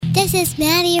This is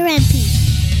Maddie Rempe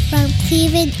from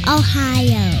Cleveland,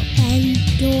 Ohio, and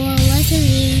you're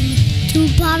listening to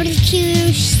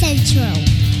Barbecue Central.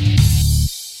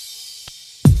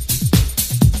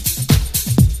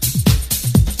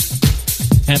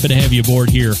 Happy to have you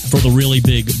aboard here for the really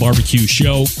big barbecue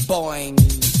show. Boing.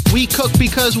 We cook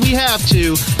because we have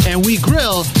to, and we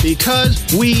grill because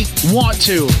we want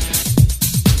to.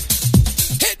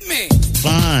 Hit me!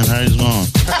 Fine, how's it going?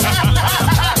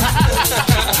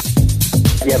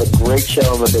 You have a great show.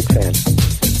 I'm a big fan.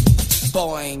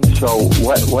 Boing. So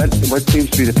what seems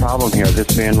to be the problem here?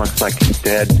 This man looks like he's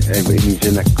dead, and he's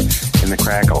in the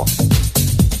crackle.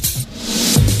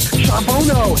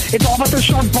 Charbono! It's all about the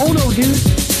Charbono, dude!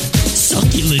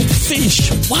 Succulent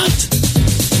fish! What?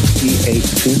 He ate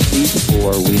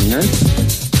 54 wieners.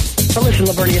 Now listen,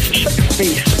 Lavernius, shut your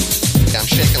face. I'm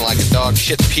shaking like a dog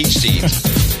shit peach seeds.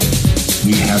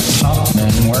 We have top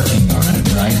men working on it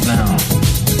right now.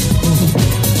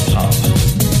 Top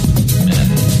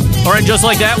men. All right, just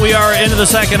like that, we are into the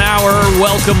second hour.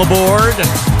 Welcome aboard.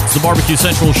 It's the Barbecue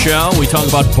Central Show. We talk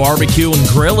about barbecue and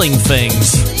grilling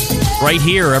things right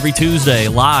here every Tuesday,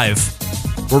 live.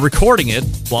 We're recording it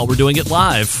while we're doing it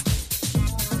live.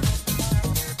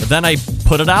 But then I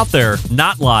put it out there,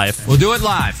 not live. We'll do it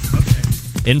live.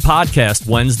 In podcast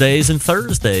Wednesdays and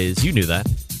Thursdays. You knew that.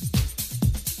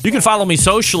 You can follow me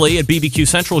socially at BBQ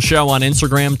Central Show on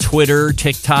Instagram, Twitter,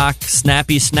 TikTok,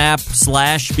 Snappy Snap /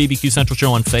 BBQ Central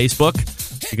Show on Facebook.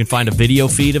 You can find a video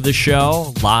feed of the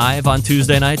show live on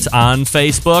Tuesday nights on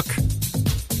Facebook.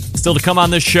 Still to come on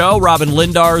this show, Robin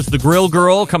Lindar's The Grill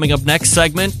Girl coming up next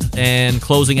segment. And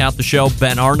closing out the show,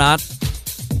 Ben Arnott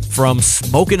from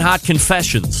Smokin' Hot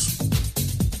Confessions.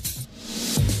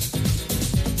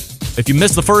 If you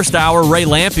missed the first hour, Ray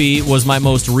Lampe was my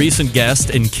most recent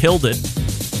guest and killed it.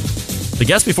 The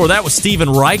guest before that was Steven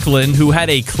Reichlin, who had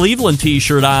a Cleveland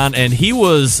t-shirt on, and he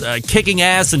was kicking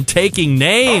ass and taking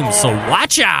names, so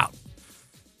watch out.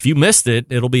 If you missed it,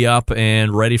 it'll be up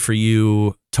and ready for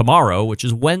you tomorrow, which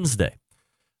is Wednesday.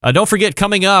 Don't forget,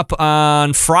 coming up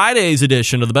on Friday's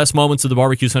edition of the Best Moments of the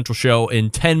Barbecue Central Show in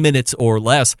 10 minutes or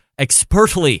less,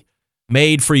 expertly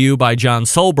made for you by John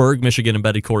Solberg, Michigan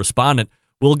embedded correspondent,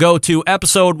 we'll go to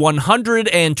episode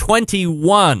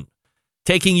 121,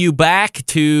 taking you back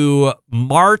to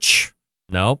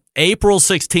April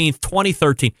 16th,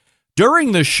 2013.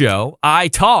 During the show, I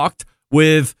talked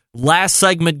with last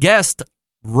segment guest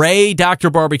Ray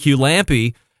Dr. Barbecue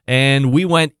Lampe, and we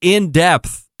went in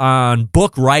depth on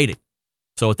book writing.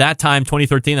 So at that time,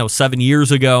 2013, that was 7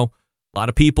 years ago, a lot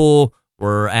of people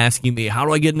were asking me, how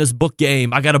do I get in this book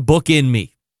game? I got a book in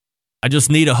me. I just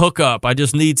need a hookup. I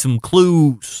just need some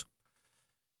clues.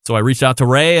 So I reached out to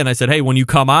Ray and I said, hey, when you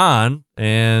come on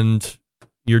and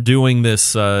you're doing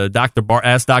this Ask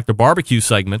Dr. Barbecue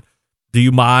segment, do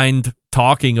you mind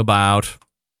talking about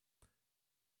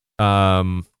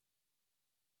how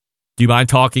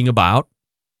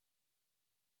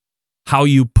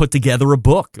you put together a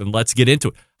book? And let's get into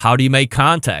it. How do you make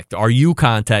contact? Are you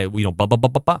contacted? Blah, blah, blah,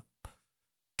 blah, blah.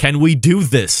 Can we do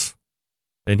this?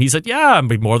 And he said, yeah, I'd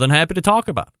be more than happy to talk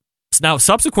about it. Now,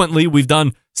 subsequently, we've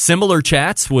done similar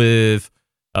chats with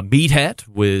a Meathead,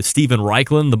 with Steven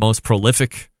Reichlin, the most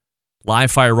prolific live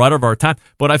fire writer of our time.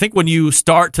 But I think when you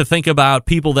start to think about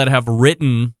people that have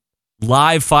written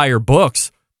live fire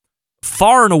books,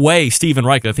 far and away, Steven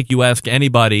Reichlin, I think you ask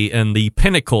anybody, and the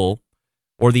pinnacle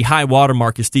or the high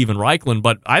watermark is Steven Reichlin.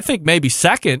 But I think maybe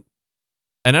second,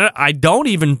 and I don't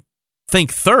even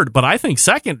think third, but I think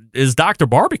second is Dr.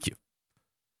 Barbecue.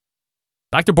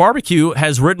 Dr. Barbecue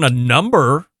has written a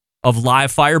number of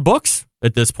live fire books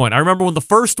at this point. I remember when the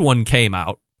first one came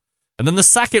out, and then the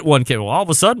second one came. Well, all of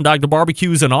a sudden, Dr.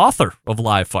 Barbecue is an author of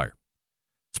live fire.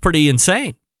 It's pretty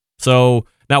insane. So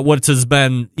now what has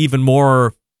been even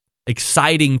more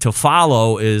exciting to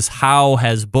follow is how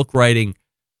has book writing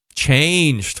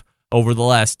changed over the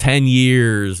last 10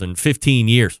 years and 15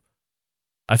 years.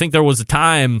 I think there was a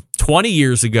time 20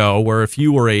 years ago where if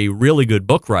you were a really good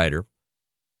book writer,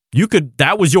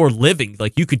 that was your living.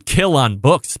 Like, you could kill on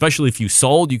books, especially if you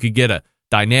sold. You could get a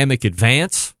dynamic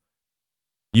advance.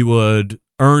 You would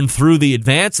earn through the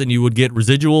advance, and you would get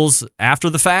residuals after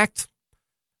the fact.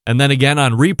 And then again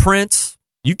on reprints,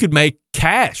 you could make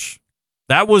cash.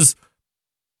 That was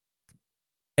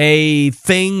a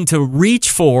thing to reach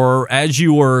for as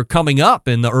you were coming up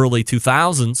in the early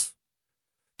 2000s,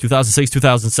 2006,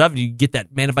 2007. You get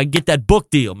that, man, if I get that book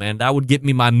deal, man, that would get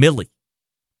me my millie.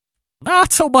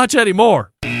 Not so much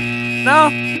anymore. No,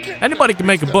 anybody can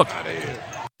make a book.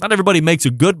 Not everybody makes a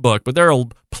good book, but there are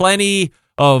plenty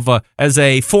of, as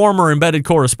a former embedded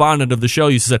correspondent of the show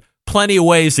used to say, plenty of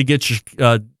ways to get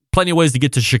plenty of ways to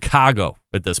get to Chicago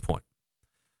at this point.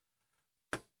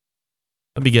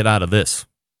 Let me get out of this.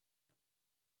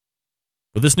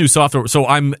 With this new software, so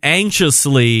I'm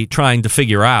anxiously trying to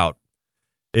figure out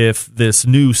if this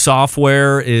new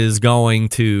software is going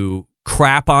to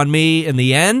crap on me in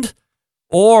the end,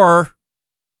 or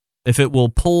if it will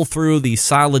pull through the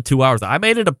solid 2 hours. I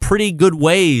made it a pretty good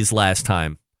ways last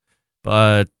time,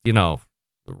 but,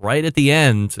 right at the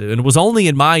end, and it was only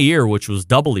in my ear, which was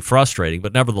doubly frustrating,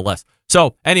 but nevertheless.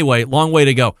 So anyway, long way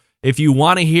to go. If you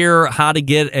want to hear how to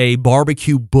get a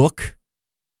barbecue book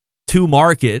to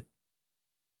market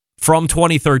from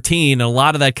 2013, and a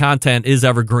lot of that content is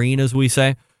evergreen, as we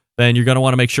say, then you're going to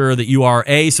want to make sure that you are,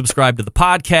 subscribed to the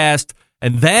podcast,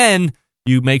 and then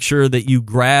you make sure that you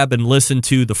grab and listen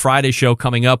to the Friday show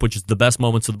coming up, which is the best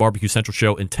moments of the Barbecue Central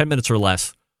show in 10 minutes or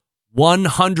less.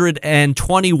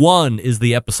 121 is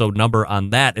the episode number on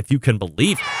that, if you can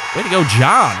believe it. Way to go,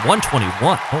 John.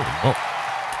 121. Holy moly.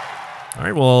 All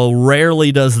right, well,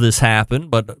 rarely does this happen,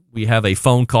 but we have a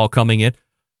phone call coming in.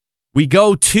 We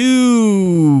go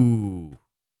to...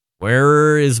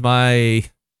 Where is my...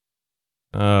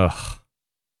 Where'd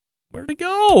it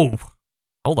go?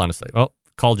 Hold on a second. Oh,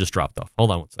 call just dropped off.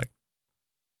 Hold on one second.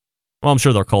 Well, I'm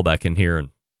sure they'll call back in here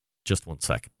in just 1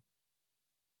 second.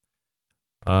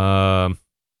 Go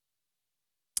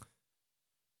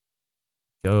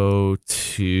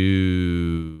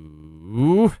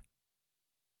to...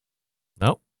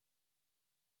 No.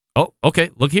 Oh, okay.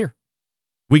 Look here.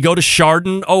 We go to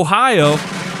Chardon, Ohio.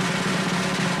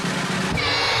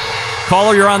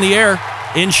 Caller, you're on the air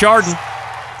in Chardon.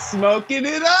 Smoking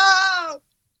it up.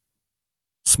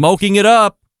 Smoking it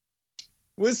up.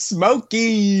 With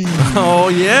Smokey. Oh,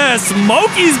 yeah.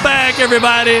 Smokey's back,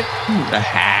 everybody.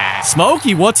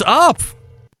 Smokey, what's up?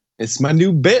 It's my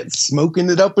new bit, Smoking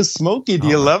It Up with Smokey. Do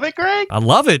you love it, Greg? I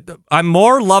love it. I'm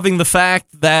more loving the fact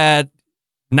that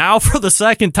now for the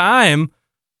second time,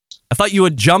 I thought you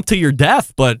would jump to your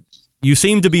death, but you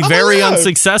seem to be very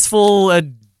unsuccessful at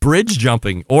bridge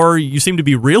jumping, or you seem to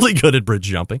be really good at bridge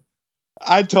jumping.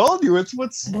 I told you, it's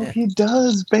what Smokey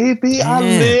does, baby. Yeah. I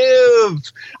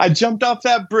lived. I jumped off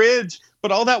that bridge,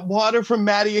 but all that water from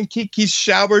Maddie and Kiki's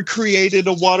shower created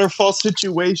a waterfall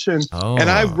situation. Oh.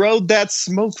 And I rode that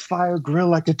smoke fire grill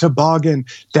like a toboggan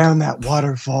down that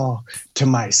waterfall to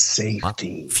my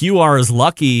safety. Few are as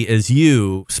lucky as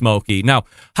you, Smokey. Now,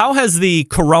 how has the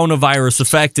coronavirus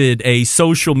affected a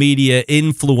social media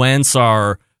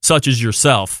influencer such as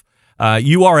yourself?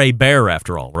 You are a bear,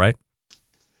 after all, right?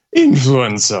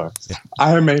 Influencer.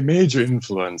 I am a major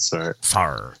influencer.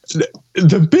 Sir.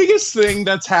 The biggest thing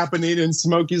that's happening in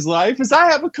Smokey's life is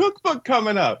I have a cookbook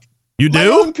coming up. You do? My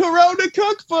own Corona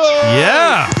cookbook.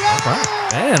 Yeah.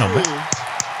 Man, oh man.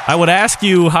 I would ask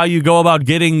you how you go about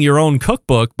getting your own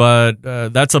cookbook, but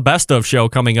that's a best of show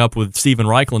coming up with Stephen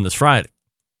Reichlin this Friday.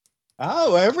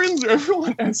 Oh,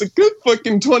 everyone has a cookbook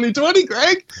in 2020,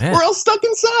 Greg. Man. We're all stuck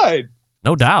inside.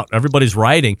 No doubt. Everybody's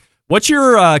writing. What's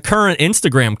your current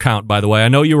Instagram count, by the way? I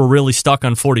know you were really stuck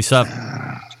on 47.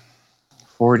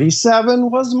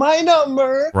 47 was my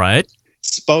number. Right.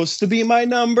 Supposed to be my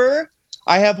number.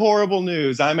 I have horrible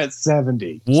news. I'm at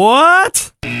 70.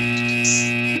 What?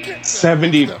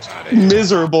 70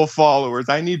 miserable followers.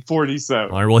 I need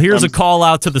 47. All right, well, here's a call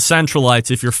out to the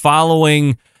Centralites. If you're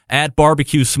following at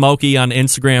Barbecue Smokey on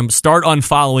Instagram, start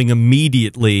unfollowing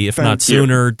immediately, if not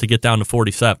sooner, to get down to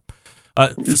 47.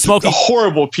 Smokey, the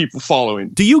horrible people following.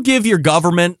 Do you give your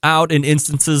government out in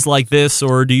instances like this,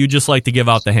 or do you just like to give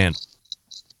out the hand?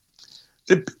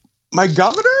 My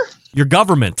governor? Your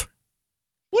government.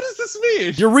 What does this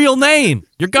mean? Your real name.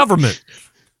 Your government.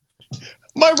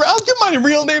 I'll get my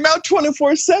real name out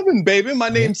 24/7, baby. My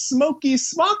name's Smokey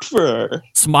Smockfur.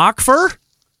 Smockfur?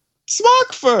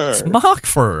 Smockfur.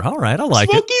 Smockfur. All right, I like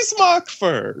Smokey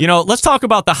Smockfur. You know, let's talk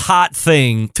about the hot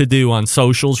thing to do on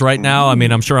socials right now. I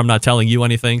mean, I'm sure I'm not telling you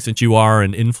anything since you are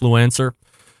an influencer.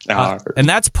 And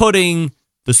that's putting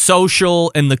the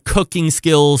social and the cooking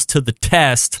skills to the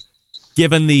test,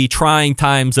 given the trying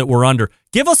times that we're under.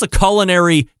 Give us a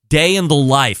culinary day in the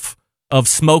life of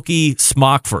Smokey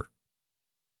Smockfur.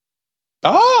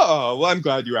 Oh, well, I'm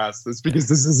glad you asked this because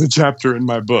this is a chapter in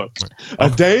my book. A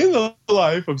day in the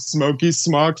life of Smokey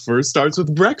Smockfur starts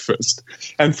with breakfast.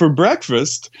 And for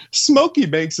breakfast, Smokey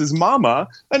makes his mama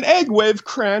an egg wave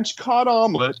cranch cod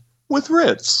omelet with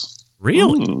Ritz.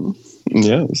 Really?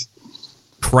 Yes.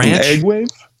 Cranch? An egg wave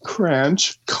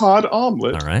cranch cod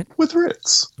omelet with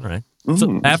Ritz. All right.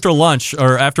 So after lunch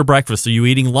or after breakfast, are you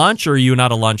eating lunch or are you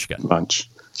not a lunch guy? Lunch.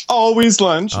 Always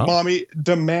lunch. Oh. Mommy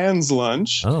demands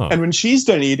lunch. Oh. And when she's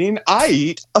done eating, I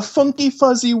eat a funky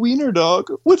fuzzy wiener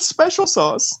dog with special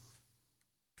sauce.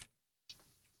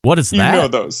 What is that? You know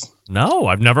those. No,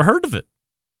 I've never heard of it.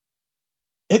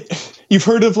 You've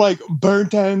heard of like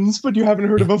burnt ends, but you haven't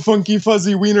heard of a funky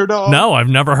fuzzy wiener dog? No, I've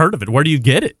never heard of it. Where do you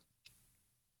get it?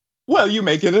 Well, you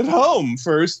make it at home.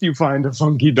 First, you find a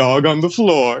funky dog on the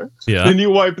floor. Yeah. Then you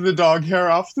wipe the dog hair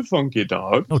off the funky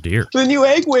dog. Oh, dear. Then you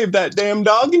egg wave that damn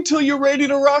dog until you're ready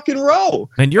to rock and roll.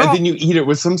 And then you eat it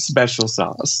with some special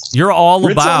sauce. You're all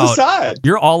Ritz on the about side.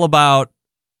 You're all about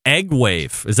egg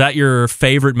wave. Is that your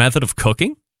favorite method of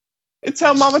cooking? It's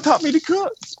how Mama taught me to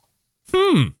cook.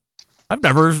 I've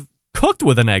never cooked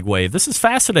with an egg wave. This is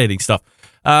fascinating stuff.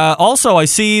 Also, I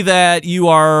see that you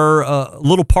are a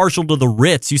little partial to the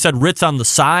Ritz. You said Ritz on the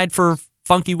side for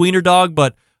funky wiener dog,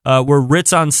 but were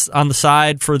Ritz on the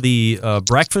side for the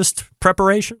breakfast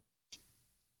preparation?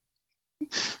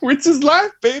 Ritz is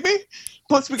life, baby.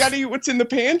 Plus, we got to eat what's in the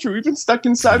pantry. We've been stuck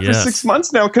inside for 6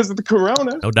 months now because of the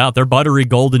corona. No doubt. They're buttery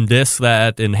golden discs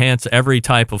that enhance every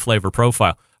type of flavor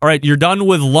profile. All right, you're done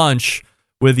with lunch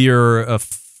with your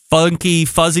funky,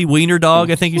 fuzzy wiener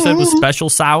dog, I think you said, with special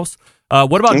sauce.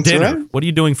 What about dinner? Right. What are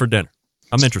you doing for dinner?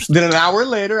 I'm interested. Then an hour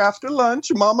later after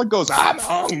lunch, Mama goes, I'm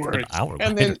hungry.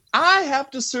 And then I have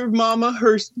to serve Mama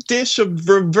her dish of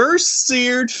reverse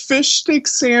seared fish stick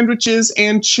sandwiches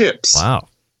and chips. Wow.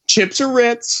 Chips are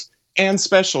Ritz and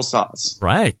special sauce.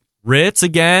 Right. Ritz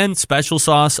again, special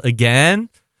sauce again.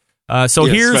 So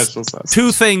here's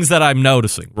two things that I'm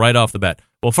noticing right off the bat.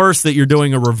 Well, first, that you're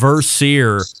doing a reverse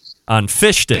sear on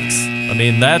fish sticks. I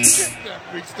mean, that's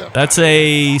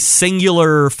a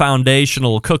singular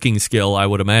foundational cooking skill, I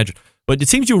would imagine. But it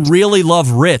seems you really love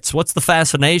Ritz. What's the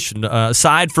fascination?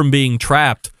 Aside from being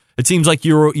trapped, it seems like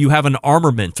you have an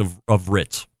armament of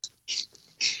Ritz.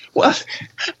 Well,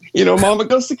 Mama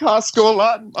goes to Costco a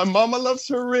lot. My Mama loves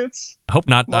her Ritz. I hope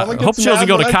not. I hope she doesn't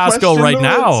go to Costco right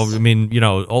now. I mean,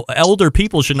 elder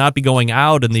people should not be going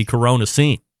out in the corona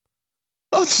scene.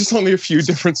 Oh, there's only a few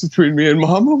differences between me and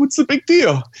Mama. What's the big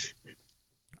deal?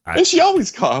 And she always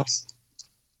coughs.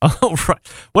 Oh, right.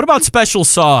 What about special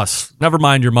sauce? Never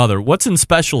mind your mother. What's in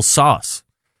special sauce?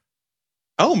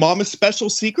 Oh, Mama's special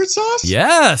secret sauce?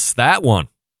 Yes, that one.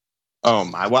 Oh,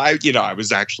 my. Well, I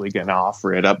was actually going to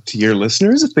offer it up to your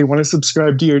listeners. If they want to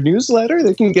subscribe to your newsletter,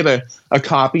 they can get a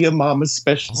copy of Mama's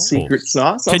special secret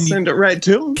sauce. I'll send it right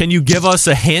to them. Can you give us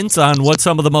a hint on what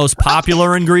some of the most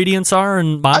popular ingredients are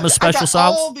in Mama's special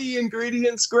sauce? All the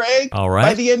ingredients, Greg. All right.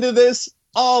 By the end of this,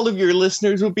 all of your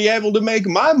listeners will be able to make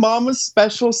my Mama's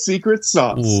special secret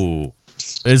sauce. Ooh.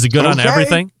 Is it good on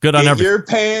everything? Good on everything. Your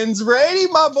pan's ready,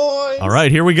 my boys. All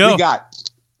right, here we go. We got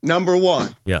number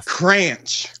one. Yes.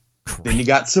 Cranch. Then you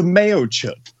got some mayo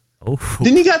chip. Oh.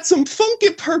 Then you got some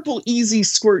funky purple easy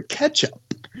squirt ketchup.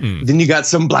 Then you got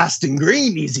some blasting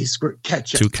green easy squirt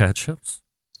ketchup. 2 ketchups.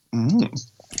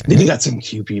 Then you got some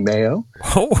QP mayo.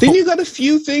 Oh. Then you got a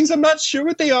few things. I'm not sure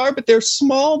what they are, but they're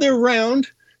small. They're round.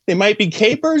 They might be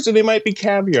capers or they might be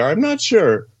caviar. I'm not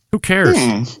sure. Who cares?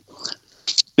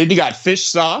 Then you got fish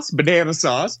sauce, banana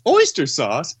sauce, oyster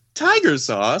sauce, tiger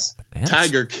sauce,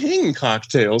 Tiger King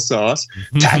cocktail sauce,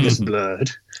 tiger's blood,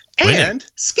 and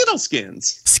Skittle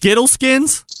skins. Skittle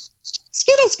skins?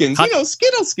 Skittle skins.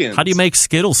 Skittle skins. How do you make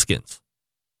Skittle skins?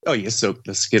 Oh, you soak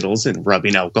the Skittles in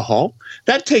rubbing alcohol.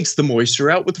 That takes the moisture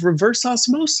out with reverse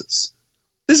osmosis.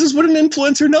 This is what an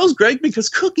influencer knows, Greg, because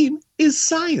cooking is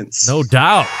science. No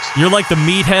doubt. You're like the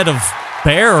meathead of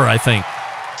Bear, I think.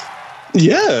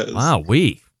 Yes. Wow,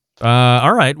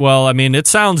 all right. Well, I mean, it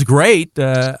sounds great,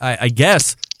 I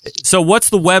guess. So what's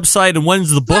the website and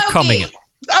when's the book coming in?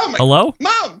 Hello?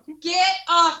 Mom! Get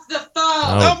off the phone.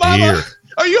 Oh, Mama. dear.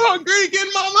 Are you hungry again,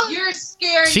 Mama? You're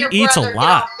scaring She your eats a brother.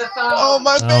 lot. Get off the phone. Oh,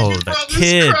 my baby the brother's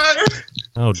kid. crying.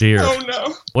 Oh, dear. Oh,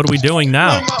 no. What are we doing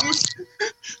now?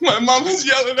 My mama's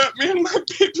yelling at me and my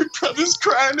baby brother's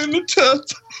crying in the tub.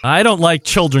 I don't like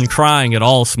children crying at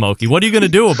all, Smokey. What are you going to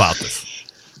do about this?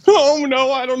 Oh,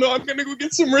 no, I don't know. I'm going to go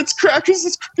get some Ritz crackers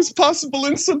as quick as possible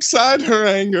and subside her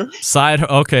anger.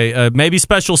 Okay. Maybe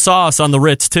special sauce on the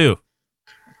Ritz, too.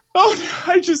 Oh,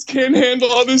 no, I just can't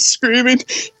handle all this screaming.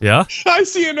 Yeah? I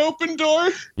see an open door.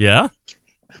 Yeah?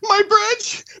 My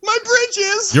bridge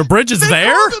is. Your bridge is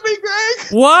there? Called me, Greg.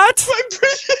 What? My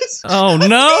bridge is. Oh,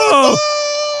 no.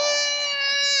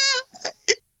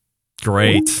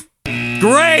 Great.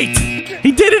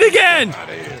 He did it again.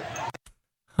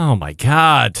 Oh, my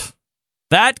God.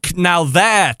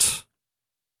 That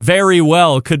very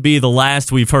well could be the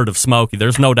last we've heard of Smokey.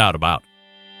 There's no doubt about it.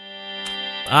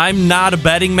 I'm not a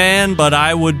betting man, but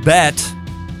I would bet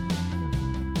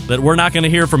that we're not going to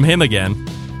hear from him again.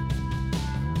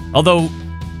 Although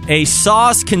a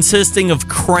sauce consisting of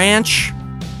cranch,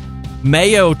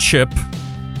 mayo chip,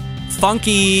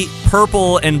 funky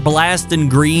purple and blasting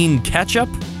green ketchup,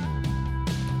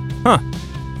 Huh.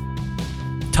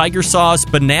 Tiger sauce,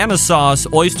 banana sauce,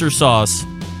 oyster sauce,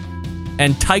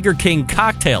 and Tiger King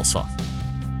cocktail sauce.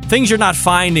 Things you're not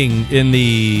finding in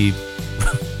the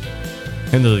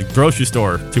in the grocery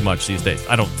store too much these days,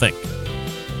 I don't think.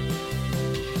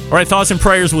 All right, thoughts and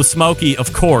prayers with Smokey,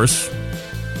 of course.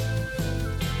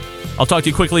 I'll talk to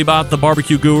you quickly about the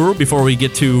Barbecue Guru before we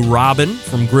get to Robin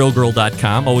from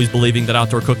GrillGirl.com. Always believing that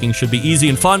outdoor cooking should be easy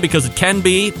and fun because it can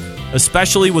be,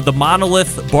 especially with the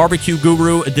Monolith Barbecue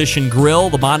Guru Edition Grill.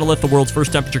 The Monolith, the world's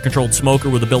first temperature-controlled smoker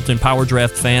with a built-in power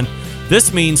draft fan.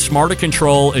 This means smarter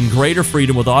control and greater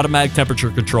freedom with automatic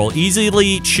temperature control.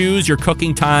 Easily choose your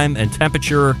cooking time and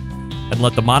temperature and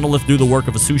let the Monolith do the work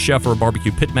of a sous chef or a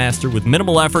barbecue pitmaster. With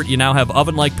minimal effort, you now have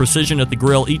oven-like precision at the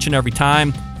grill each and every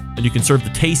time, and you can serve the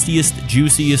tastiest,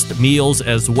 juiciest meals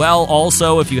as well.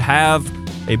 Also, if you have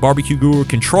a Barbecue Guru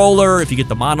controller, if you get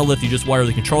the Monolith, you just wire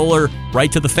the controller right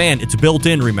to the fan. It's built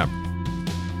in, remember.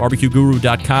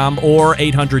 BarbecueGuru.com or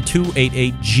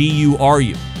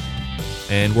 800-288-GURU.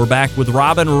 And we're back with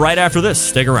Robin right after this.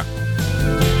 Stick around.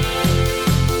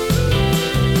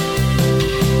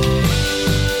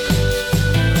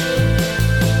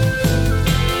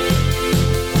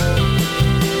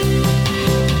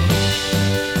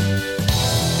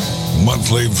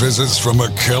 Monthly visits from a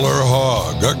killer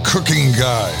hog, a cooking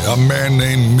guy, a man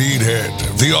named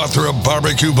Meathead, the author of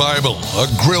Barbecue Bible, a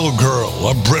grill girl,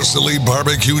 a bristly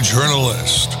barbecue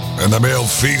journalist, and the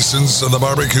malfeasance of the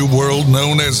barbecue world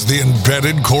known as the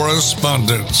embedded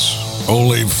correspondents.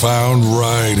 Only found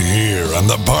right here on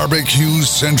the Barbecue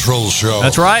Central Show.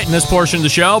 That's right. And this portion of the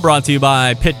show brought to you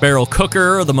by Pit Barrel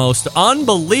Cooker, the most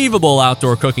unbelievable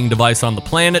outdoor cooking device on the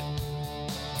planet.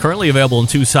 Currently available in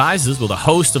 2 sizes with a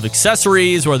host of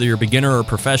accessories. Whether you're a beginner or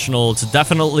professional, it's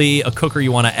definitely a cooker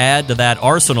you want to add to that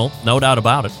arsenal. No doubt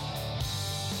about it.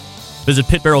 Visit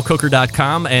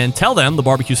pitbarrelcooker.com and tell them the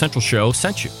Barbecue Central Show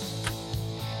sent you.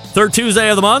 Third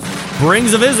Tuesday of the month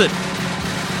brings a visit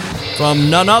from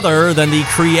none other than the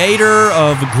creator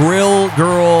of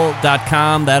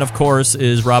GrillGirl.com. That, of course,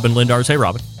 is Robin Lindars. Hey,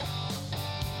 Robin.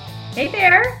 Hey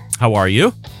there. How are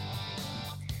you?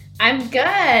 I'm good,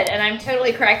 and I'm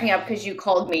totally cracking up because you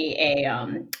called me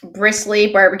a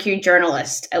bristly barbecue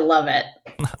journalist. I love it.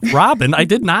 Robin, I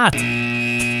did not.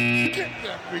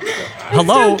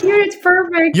 Hello. It's so cute. It's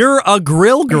perfect. You're a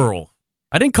grill girl.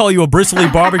 I didn't call you a bristly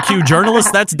barbecue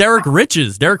journalist. That's Derek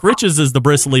Riches. Derek Riches is the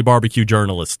bristly barbecue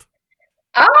journalist.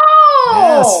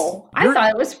 Oh, yes. I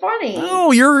thought it was funny.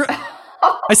 Oh,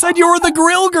 I said you were the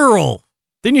grill girl.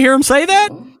 Didn't you hear him say that?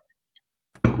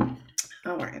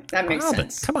 All right, that makes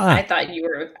sense. Come on. I thought you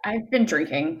were. I've been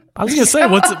drinking. I was going to say,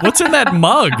 what's in that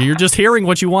mug? You're just hearing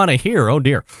what you want to hear. Oh,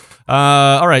 dear.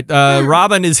 All right.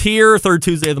 Robin is here, third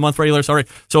Tuesday of the month, regular. Sorry.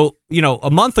 So, a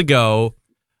month ago,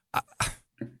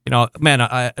 now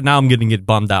I'm going to get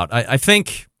bummed out. I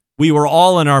think we were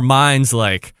all in our minds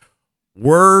like,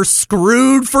 we're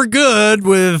screwed for good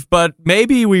but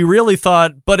maybe we really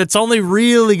thought, but it's only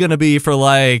really going to be for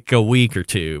like a week or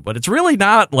two. But it's really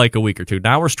not like a week or two.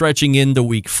 Now we're stretching into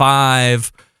week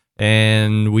 5,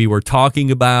 and we were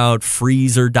talking about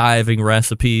freezer diving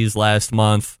recipes last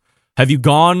month. Have you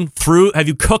cooked through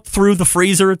the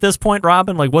freezer at this point,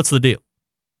 Robin? Like, what's the deal?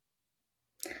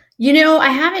 I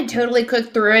haven't totally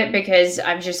cooked through it because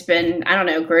I've just been,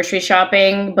 grocery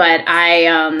shopping. But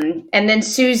and then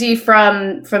Susie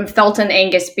from Felton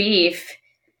Angus Beef,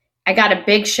 I got a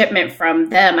big shipment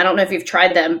from them. I don't know if you've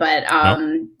tried them, but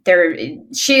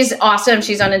she's awesome.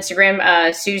 She's on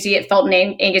Instagram, Susie at Felton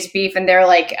Angus Beef, and they're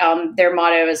like, their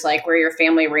motto is like, we're your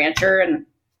family rancher. And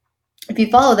if you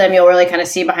follow them, you'll really kind of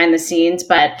see behind the scenes.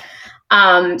 But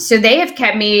so they have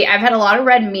kept me. I've had a lot of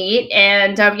red meat,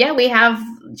 and we have.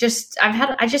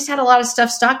 I just had a lot of stuff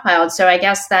stockpiled. So I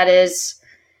guess that is,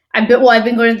 I've been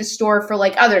going to the store for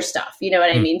like other stuff, you know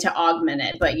what I mean, to augment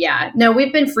it. But yeah, no,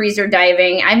 we've been freezer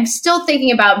diving. I'm still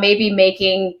thinking about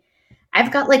maybe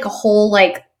I've got like a whole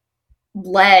like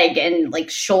leg and like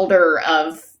shoulder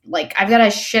of like, I've got a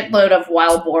shitload of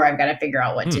wild boar I've got to figure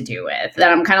out what to do with.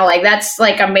 That I'm kind of like, that's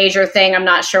like a major thing. I'm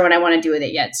not sure what I want to do with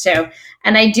it yet. So,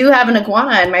 and I do have an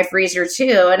iguana in my freezer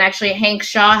too. And actually Hank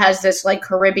Shaw has this like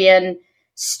Caribbean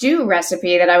stew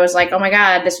recipe that I was like, oh my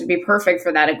God, this would be perfect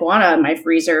for that iguana in my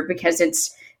freezer because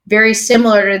it's very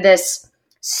similar to this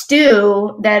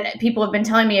stew that people have been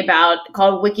telling me about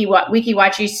called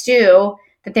Wikiwachi stew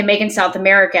that they make in South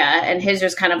America. And his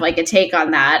was kind of like a take on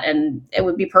that, and it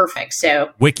would be perfect. So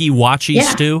Wikiwachi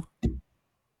stew?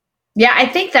 Yeah, I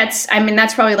think that's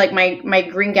probably like my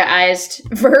gringa-ized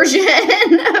version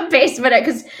based on it,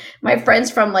 because my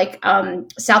friends from like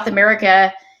South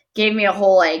America gave me a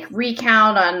whole like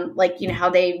recount on like, how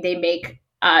they make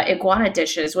iguana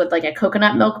dishes with like a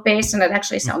coconut milk base, and it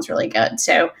actually sounds really good.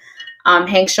 So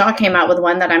Hank Shaw came out with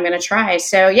one that I'm going to try.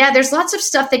 So yeah, there's lots of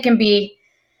stuff that can be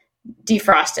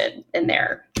defrosted in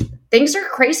there. Things are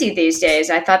crazy these days.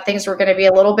 I thought things were going to be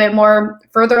a little bit more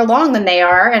further along than they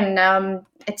are. And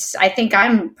I think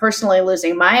I'm personally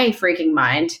losing my freaking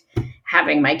mind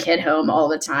having my kid home all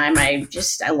the time. I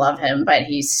love him, but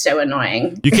he's so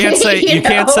annoying. You can't say you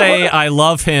can't say I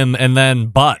love him and then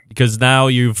but, because now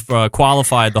you've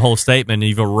qualified the whole statement and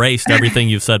you've erased everything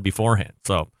you've said beforehand.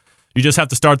 So you just have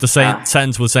to start the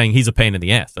sentence with saying he's a pain in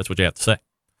the ass. That's what you have to say.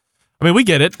 I mean, we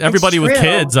get it. Everybody with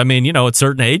kids, I mean, at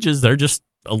certain ages, they're just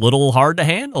a little hard to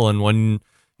handle. And when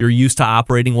you're used to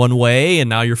operating one way and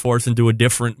now you're forced into a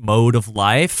different mode of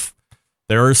life,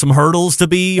 there are some hurdles to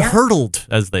be hurdled,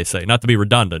 as they say. Not to be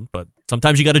redundant, but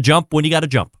sometimes you got to jump when you got to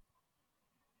jump.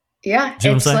 Yeah,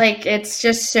 it's like it's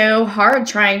just so hard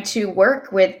trying to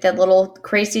work with the little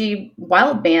crazy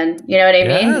wild man. You know what I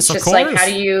mean? It's just like, how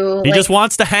do you... He just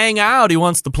wants to hang out. He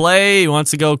wants to play. He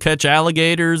wants to go catch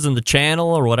alligators in the channel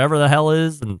or whatever the hell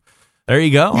is. And there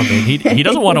you go. I mean, he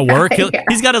doesn't want to work.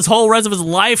 He's got his whole rest of his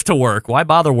life to work. Why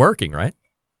bother working, right?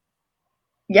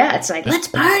 Yeah, it's like, let's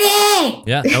party.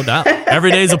 Yeah, no doubt.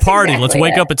 Every day's a party. Let's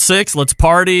wake up at 6. Let's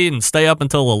party and stay up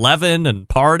until 11 and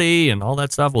party and all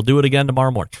that stuff. We'll do it again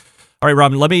tomorrow morning. All right,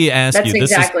 Robin, let me ask you.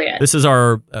 This is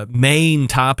our main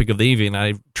topic of the evening.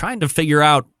 I'm trying to figure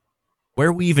out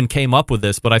where we even came up with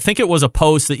this, but I think it was a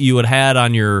post that you had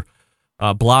on your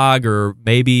blog, or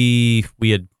maybe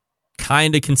we had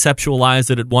kind of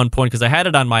conceptualized it at one point, because I had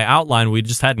it on my outline. We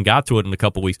just hadn't got to it in a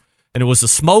couple weeks. And it was a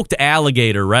smoked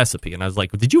alligator recipe. And I was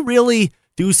like, did you really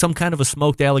do some kind of a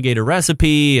smoked alligator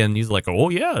recipe? And he's like, oh,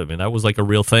 yeah. I mean, that was like a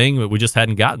real thing, but we just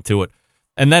hadn't gotten to it.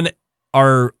 And then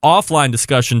our offline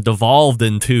discussion devolved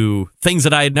into things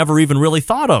that I had never even really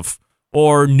thought of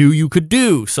or knew you could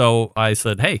do. So I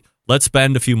said, hey, let's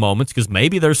spend a few moments, because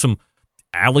maybe there's some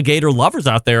alligator lovers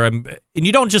out there. And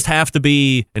you don't just have to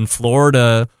be in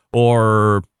Florida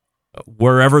or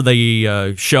wherever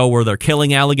they show where they're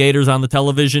killing alligators on the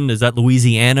television. Is that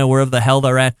Louisiana, wherever the hell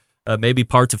they're at? Maybe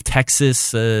parts of Texas.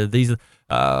 So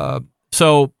tell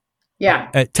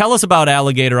us about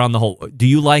alligator on the whole. Do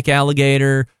you like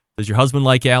alligator? Does your husband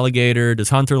like alligator? Does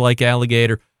Hunter like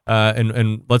alligator?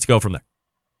 And let's go from there.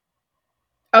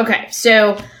 Okay,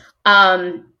 so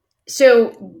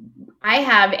I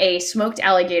have a smoked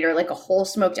alligator, like a whole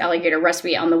smoked alligator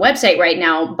recipe on the website right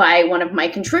now by one of my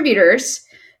contributors,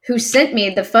 who sent me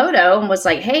the photo and was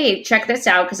like, hey, check this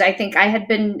out. Because I think I had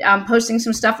been posting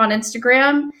some stuff on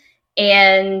Instagram.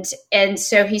 And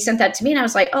so he sent that to me, and I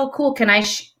was like, oh, cool.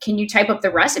 Can you type up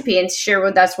the recipe and share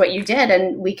with us what you did?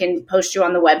 And we can post you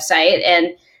on the website and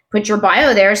put your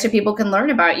bio there so people can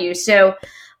learn about you. So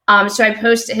I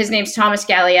posted, his name's Thomas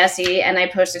Galeazzi, and I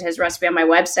posted his recipe on my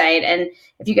website. And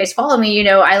if you guys follow me,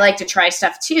 I like to try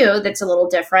stuff too that's a little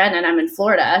different. And I'm in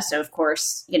Florida, so of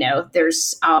course,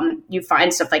 there's you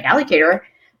find stuff like alligator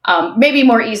maybe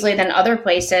more easily than other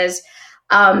places.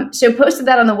 So posted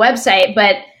that on the website,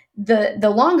 but the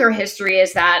longer history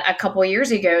is that a couple of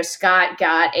years ago, Scott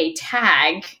got a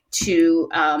tag to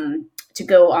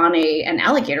go on an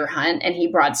alligator hunt, and he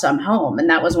brought some home, and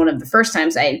that was one of the first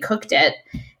times I had cooked it,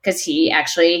 because he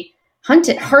actually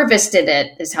harvested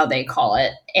it, is how they call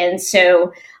it. And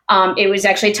so it was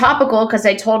actually topical, because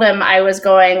I told him I was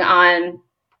going on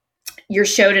your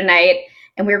show tonight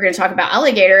and we were going to talk about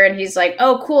alligator. And he's like,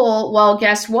 oh, cool. Well,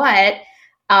 guess what?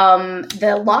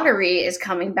 The lottery is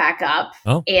coming back up.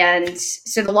 Oh. And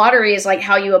so the lottery is like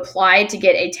how you apply to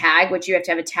get a tag, which you have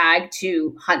to have a tag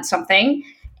to hunt something.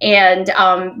 And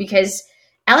because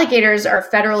alligators are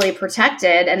federally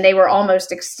protected and they were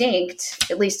almost extinct,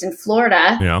 at least in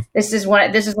Florida. Yeah. This is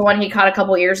the one he caught a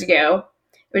couple years ago.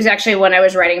 It was actually when I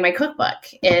was writing my cookbook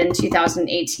in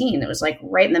 2018. It was like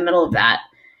right in the middle of that.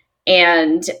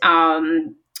 And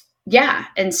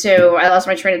and so I lost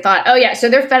my train of thought. Oh yeah, so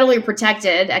they're federally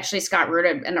protected. Actually, Scott wrote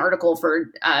an article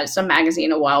for some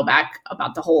magazine a while back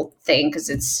about the whole thing,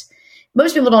 because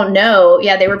most people don't know.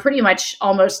 Yeah, they were pretty much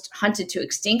almost hunted to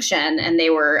extinction, and they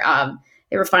were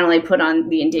finally put on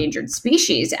the Endangered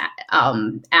Species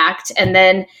Act, and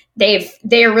then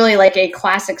they are really like a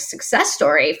classic success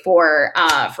story for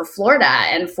Florida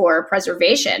and for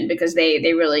preservation, because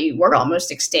they really were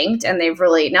almost extinct, and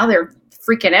now they're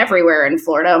freaking everywhere in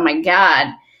Florida. Oh my God.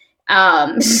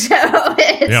 So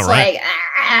it's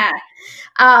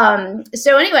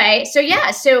so anyway,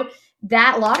 so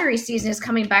that lottery season is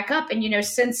coming back up. And,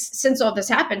 since all this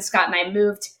happened, Scott and I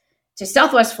moved to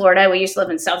Southwest Florida. We used to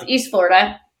live in Southeast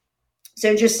Florida.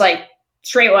 So just like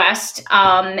straight west.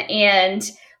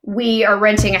 And we are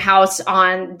renting a house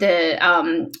on the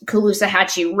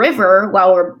Caloosahatchee River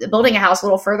while we're building a house a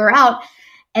little further out.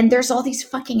 And there's all these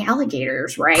fucking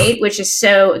alligators, right? Which is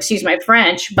so, excuse my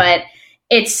French, but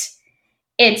it's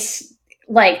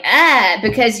like,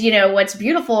 because, you know, what's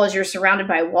beautiful is you're surrounded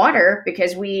by water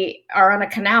because we are on a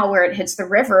canal where it hits the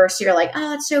river. So you're like,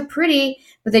 oh, it's so pretty.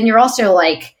 But then you're also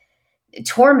like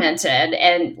tormented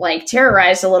and like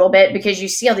terrorized a little bit because you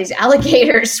see all these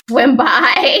alligators swim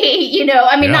by, you know,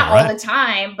 I mean, not all the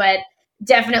time, but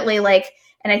definitely like,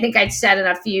 and I think I'd said in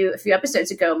a few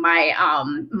episodes ago,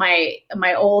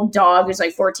 my old dog who's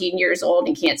like 14 years old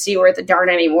and can't see worth a darn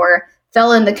anymore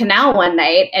fell in the canal one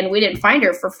night and we didn't find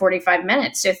her for 45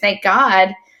 minutes. So thank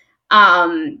God.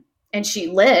 And she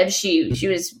lived, she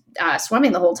was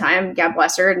swimming the whole time. God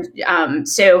bless her. And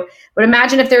but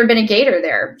imagine if there had been a gator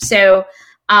there. So,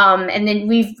 and then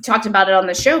we've talked about it on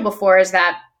the show before is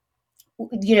that,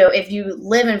 you know, if you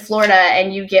live in Florida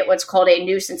and you get what's called a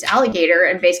nuisance alligator,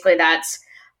 and basically that's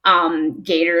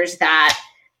gators that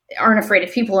aren't afraid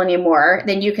of people anymore,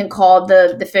 then you can call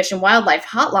the Fish and Wildlife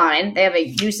hotline. They have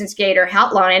a nuisance gator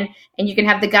hotline, and you can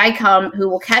have the guy come who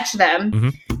will catch them.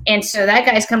 Mm-hmm. And so that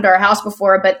guy's come to our house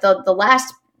before, but the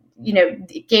last, you know,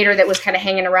 gator that was kind of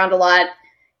hanging around a lot,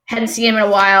 hadn't seen him in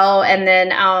a while. And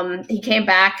then he came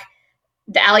back,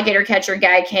 the alligator catcher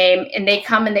guy came, and they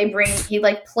come and he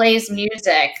like plays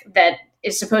music that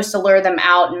is supposed to lure them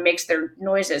out and makes their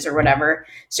noises or whatever.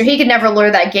 So he could never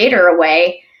lure that gator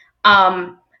away.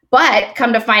 But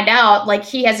come to find out, like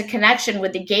he has a connection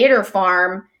with the gator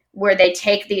farm where they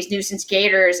take these nuisance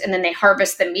gators and then they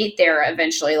harvest the meat there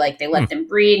eventually. Like they let them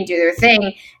breed and do their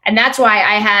thing. And that's why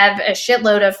I have a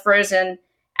shitload of frozen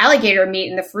alligator meat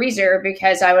in the freezer,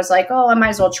 because I was like, oh, I might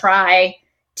as well try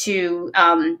to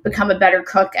become a better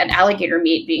cook at alligator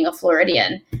meat being a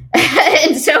Floridian.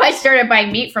 And so I started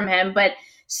buying meat from him. But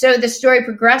so the story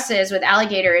progresses with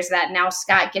alligator is that now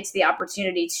Scott gets the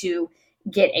opportunity to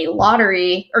get a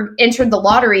lottery or enter the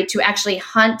lottery to actually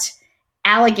hunt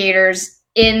alligators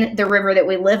in the river that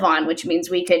we live on, which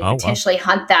means we could potentially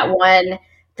hunt that one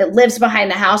that lives behind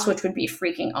the house, which would be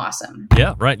freaking awesome.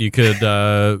 Yeah, right. You could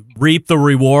reap the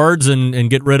rewards and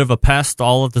get rid of a pest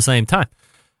all at the same time.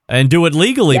 And do it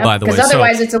legally, by the way. Because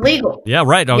otherwise it's illegal. Yeah,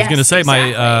 right. I was going to say,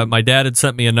 exactly. my dad had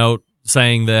sent me a note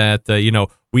saying that, you know,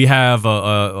 we have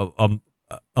a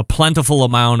plentiful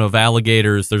amount of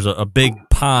alligators. There's a big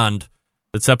pond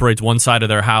that separates one side of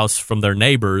their house from their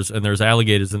neighbors, and there's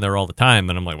alligators in there all the time.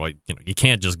 And I'm like, well, you know, you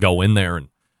can't just go in there and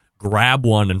grab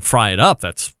one and fry it up.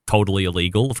 That's totally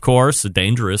illegal, of course,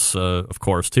 dangerous, of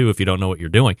course, too, if you don't know what you're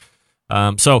doing.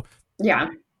 Yeah.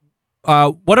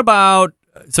 What about,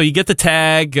 so you get the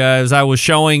tag, as I was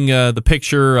showing the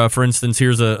picture, for instance,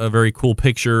 here's a very cool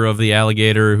picture of the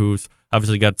alligator who's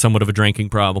obviously got somewhat of a drinking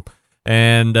problem.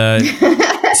 And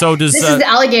so does this is the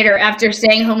alligator after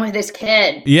staying home with his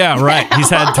kid. Yeah, right. He's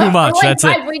had too much. Like That's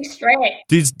 5 weeks straight.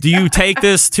 Do you take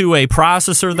this to a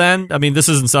processor then? I mean, this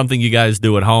isn't something you guys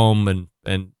do at home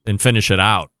and finish it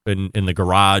out in the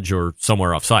garage or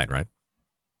somewhere offsite, right?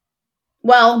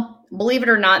 Well, believe it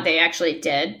or not, they actually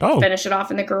did finish it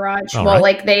off in the garage. All well,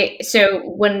 right. like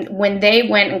when they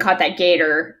went and caught that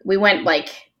gator, we went like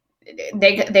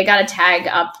they got a tag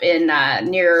up in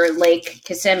near Lake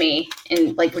Kissimmee,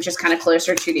 in like which is kind of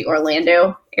closer to the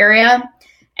Orlando area,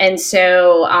 and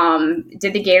so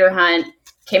did the gator hunt.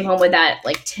 Came home with that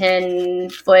like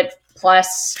 10-foot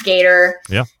plus gator,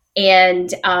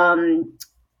 and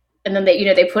then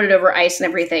they put it over ice and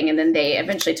everything, and then they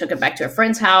eventually took it back to a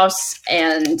friend's house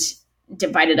and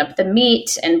divided up the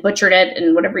meat and butchered it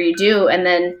and whatever you do, and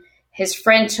then his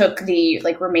friend took the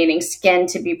like remaining skin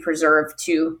to be preserved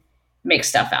to make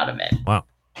stuff out of it. Wow.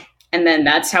 And then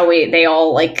that's how they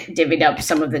all like divvied up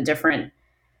some of the different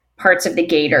parts of the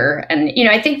gator. And, you know,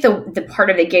 I think the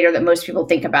part of the gator that most people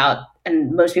think about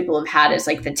and most people have had is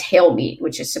like the tail meat,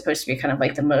 which is supposed to be kind of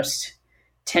like the most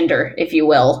tender, if you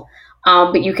will.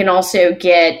 But you can also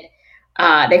get,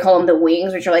 they call them the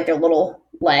wings, which are like their little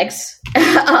legs,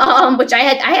 which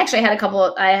I actually had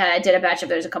I did a batch of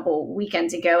those a couple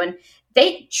weekends ago, and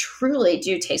they truly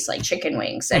do taste like chicken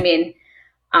wings. I mean,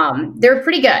 they're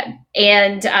pretty good.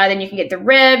 And then you can get the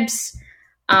ribs.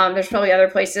 There's probably other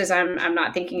places I'm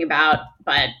not thinking about,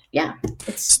 but yeah,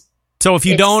 so if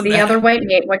you don't the other white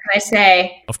meat, what can I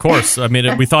say? Of course. I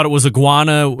mean, we thought it was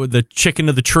iguana, the chicken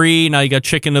of the tree. Now you got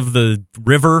chicken of the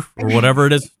river or whatever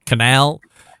it is, canal,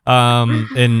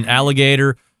 and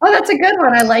alligator. Oh, that's a good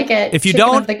one. I like it. If you chicken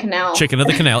don't, of the canal. Chicken of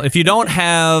the canal. If you don't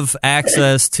have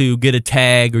access to get a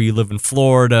tag, or you live in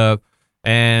Florida,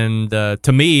 and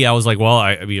to me, I was like,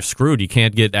 well, you're screwed. You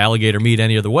can't get alligator meat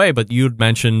any other way. But you'd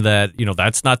mentioned that, you know,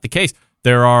 that's not the case.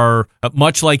 There are,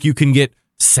 much like you can get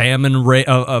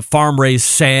farm-raised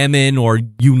salmon or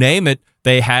you name it,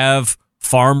 they have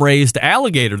farm-raised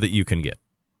alligator that you can get.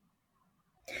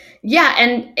 Yeah,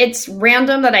 and it's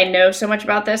random that I know so much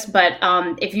about this, but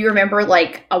if you remember,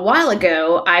 like a while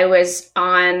ago, I was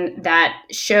on that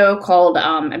show called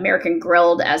American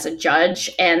Grilled as a judge,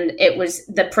 and it was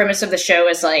the premise of the show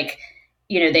is like,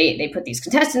 you know, they put these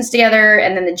contestants together,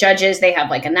 and then the judges, they have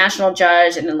like a national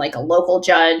judge and then like a local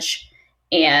judge,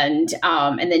 and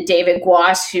then David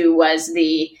Guas, who was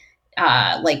the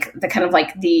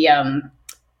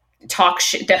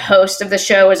host of the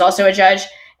show, was also a judge.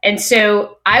 And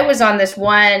so I was on this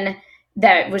one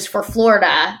that was for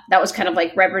Florida. That was kind of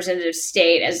like representative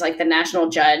state as like the national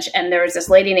judge. And there was this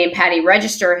lady named Patty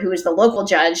Register who was the local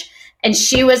judge. And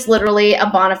she was literally a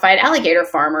bona fide alligator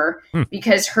farmer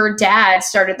because her dad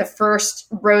started the first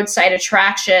roadside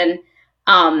attraction,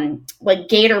 like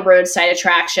gator roadside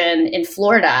attraction in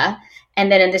Florida.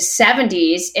 And then in the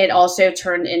 70s, it also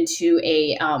turned into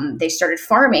they started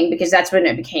farming because that's when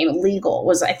it became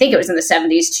legal. I think it was in the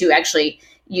 70s to actually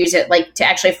use it, like to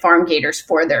actually farm gators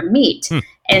for their meat.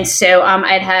 And so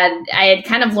I had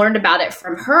kind of learned about it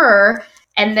from her.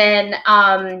 And then,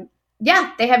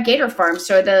 they have gator farms.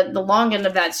 So the long end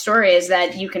of that story is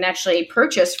that you can actually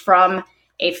purchase from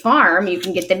a farm, you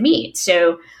can get the meat.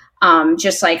 So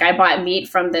just like I bought meat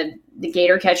from the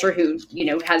gator catcher who, you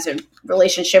know, has a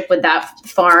relationship with that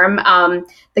farm.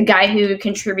 The guy who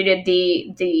contributed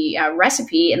the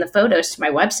recipe and the photos to my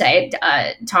website,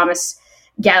 Thomas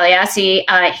Galeazzi,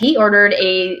 he ordered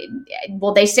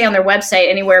they say on their website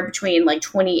anywhere between like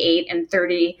 28 and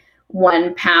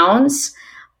 31 pounds,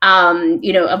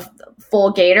 of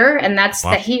full gator. And that's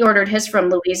that he ordered his from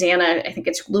Louisiana. I think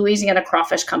it's Louisiana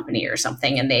Crawfish Company or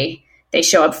something. And they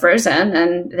show up frozen,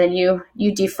 and then you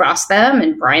defrost them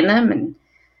and brine them and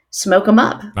smoke them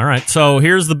up. All right. So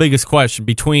here's the biggest question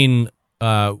between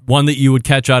one that you would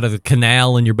catch out of the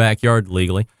canal in your backyard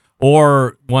legally,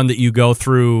 or one that you go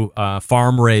through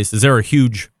farm raised. Is there a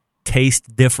huge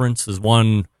taste difference? Is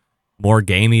one more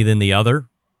gamey than the other?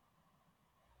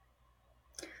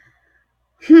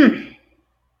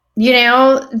 You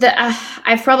know,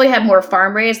 I've probably had more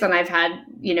farm raised than I've had,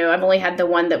 you know, I've only had the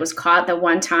one that was caught the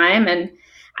one time, and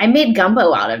I made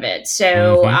gumbo out of it.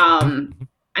 So,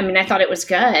 I mean, I thought it was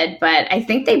good, but I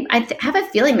think I have a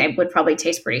feeling they would probably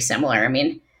taste pretty similar. I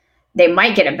mean, they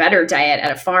might get a better diet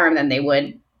at a farm than they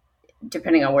would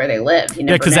depending on where they live. You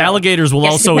never because know. Alligators will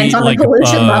also eat like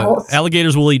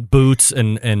alligators will eat boots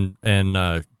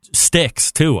and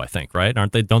sticks too, I think, right?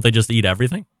 Aren't they? Don't they just eat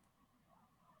everything?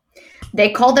 They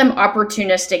call them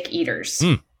opportunistic eaters,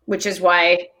 which is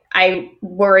why I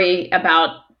worry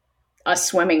about us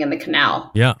swimming in the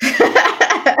canal. Yeah.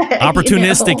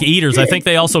 Opportunistic eaters. I think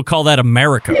they also call that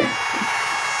America,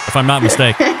 if I'm not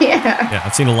mistaken. Yeah,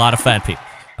 I've seen a lot of fat people.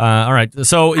 All right.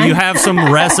 So you have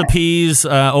some recipes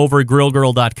over at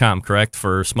grillgirl.com, correct,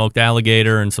 for smoked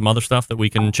alligator and some other stuff that we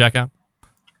can check out?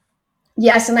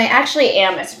 Yes, and I actually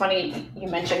am. It's funny you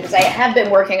mentioned, because I have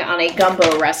been working on a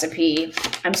gumbo recipe.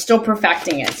 I'm still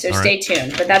perfecting it, so stay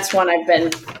tuned. But that's one I've been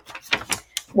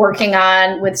working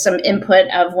on with some input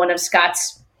of one of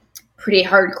Scott's pretty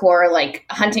hardcore, like,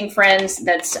 hunting friends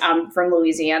that's from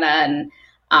Louisiana.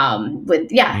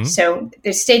 And so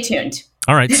stay tuned.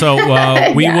 All right,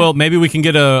 so we will, maybe we can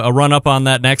get a run-up on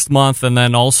that next month, and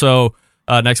then also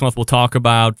next month we'll talk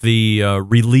about the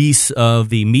release of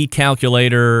the meat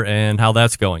calculator and how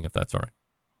that's going, if that's all right.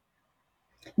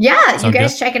 Yeah, Sound you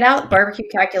guys good? check it out, barbecue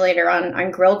calculator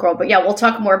on Grill Girl. But yeah, we'll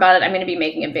talk more about it. I'm going to be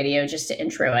making a video just to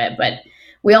intro it, but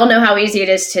we all know how easy it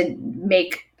is to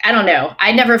make. I don't know.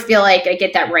 I never feel like I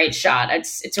get that right shot.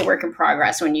 It's a work in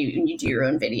progress when you do your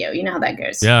own video. You know how that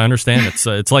goes. Yeah, I understand.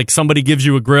 It's like somebody gives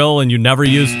you a grill and you never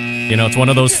use. You know, it's one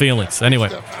of those feelings. Anyway,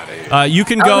 you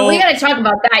can go. We got to talk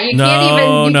about that. You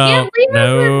can't leave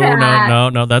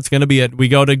that. No. That's going to be it. We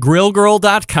go to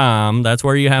grillgirl.com. That's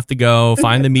where you have to go.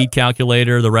 Find the meat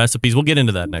calculator, the recipes. We'll get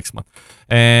into that next month.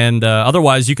 And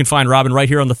otherwise, you can find Robin right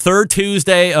here on the third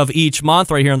Tuesday of each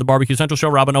month, right here on the Barbecue Central Show.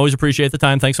 Robin, always appreciate the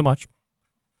time. Thanks so much.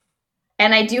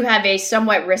 And I do have a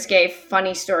somewhat risque,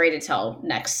 funny story to tell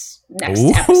next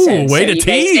episode. Way to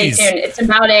tease! Stay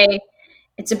tuned.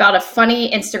 It's about a funny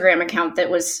Instagram account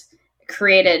that was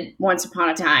created once upon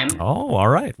a time. Oh, all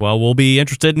right. Well, we'll be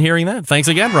interested in hearing that. Thanks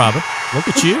again, Robin. Look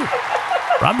at you,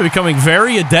 Robin, becoming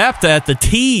very adept at the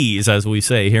tease, as we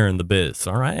say here in the biz.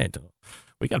 All right.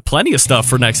 We got plenty of stuff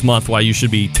for next month why you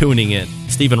should be tuning in.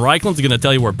 Stephen Reichland's going to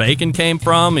tell you where bacon came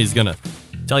from. He's going to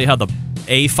tell you how the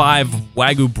A5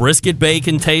 Wagyu brisket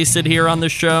bacon tasted here on the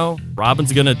show.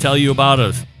 Robin's going to tell you about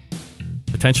a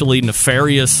potentially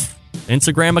nefarious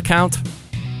Instagram account?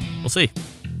 We'll see.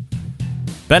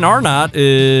 Ben Arnott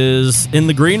is in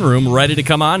the green room, ready to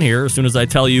come on here as soon as I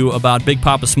tell you about Big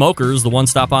Papa Smokers, the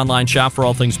one-stop online shop for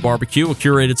all things barbecue. A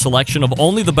curated selection of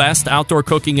only the best outdoor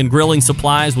cooking and grilling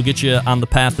supplies will get you on the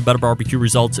path to better barbecue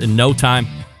results in no time.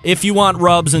 If you want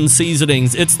rubs and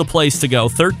seasonings, it's the place to go.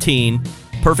 13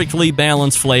 perfectly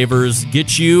balanced flavors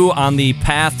get you on the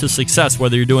path to success,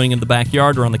 whether you're doing it in the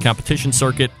backyard or on the competition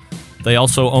circuit. They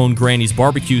also own Granny's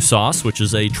Barbecue Sauce, which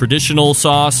is a traditional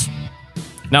sauce.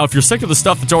 Now, if you're sick of the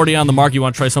stuff that's already on the market, you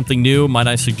want to try something new, might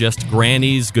I suggest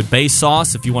Granny's Good Base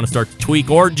Sauce if you want to start to tweak,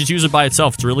 or just use it by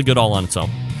itself. It's really good all on its own.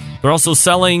 They're also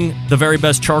selling the very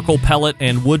best charcoal pellet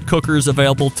and wood cookers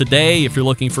available today. If you're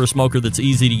looking for a smoker that's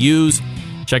easy to use,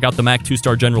 check out the Mac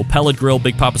 2-Star General Pellet Grill.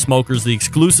 Big Papa Smokers, the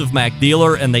exclusive Mac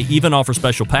dealer, and they even offer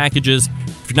special packages.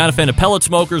 If you're not a fan of pellet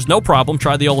smokers, no problem.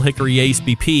 Try the Old Hickory Ace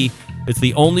BP. It's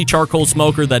the only charcoal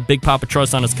smoker that Big Papa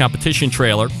trusts on its competition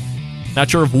trailer. Not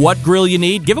sure of what grill you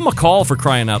need? Give them a call, for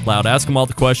crying out loud. Ask them all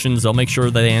the questions. They'll make sure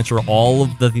they answer all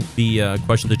of the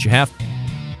questions that you have.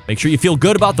 Make sure you feel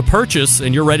good about the purchase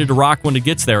and you're ready to rock when it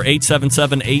gets there.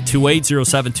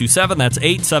 877-828-0727. That's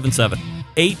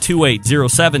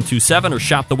 877-828-0727. Or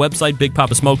shop the website,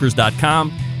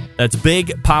 BigPapaSmokers.com. That's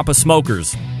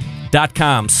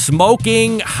BigPapaSmokers.com.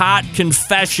 Smoking Hot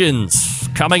Confessions.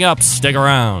 Coming up. Stick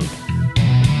around.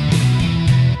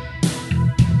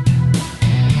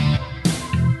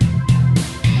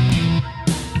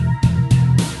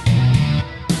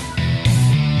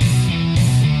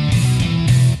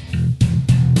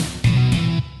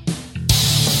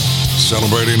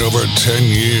 Celebrating over 10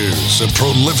 years of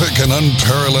prolific and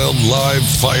unparalleled live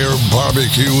fire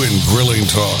barbecue and grilling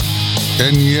talk.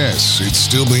 And yes, it's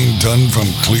still being done from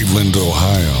Cleveland,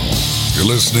 Ohio. You're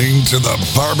listening to the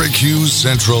Barbecue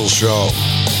Central Show.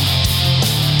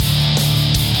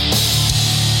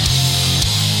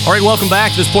 All right, welcome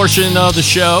back. This portion of the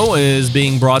show is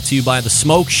being brought to you by The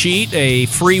Smoke Sheet, a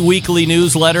free weekly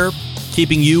newsletter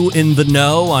keeping you in the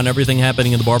know on everything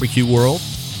happening in the barbecue world.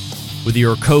 With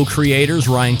your co-creators,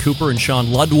 Ryan Cooper and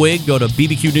Sean Ludwig. Go to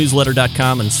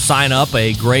bbqnewsletter.com and sign up.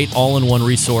 A great all-in-one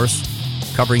resource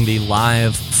covering the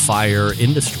live fire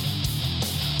industry.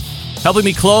 Helping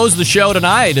me close the show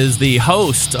tonight is the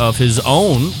host of his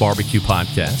own barbecue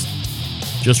podcast.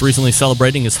 Just recently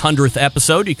celebrating his 100th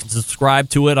episode. You can subscribe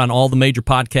to it on all the major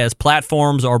podcast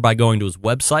platforms or by going to his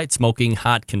website,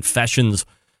 SmokingHotConfessions.com.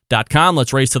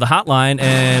 Let's race to the hotline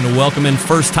and welcome in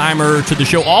first-timer to the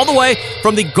show all the way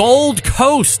from the Gold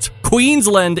Coast,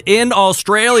 Queensland in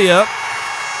Australia,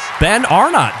 Ben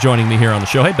Arnott joining me here on the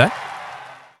show. Hey, Ben.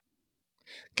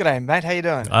 G'day, mate. How you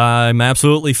doing? I'm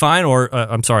absolutely fine, or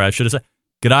I'm sorry, I should have said,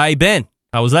 g'day, Ben.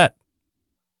 How was that?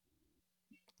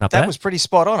 Not bad? That was pretty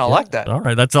spot on. I like that. All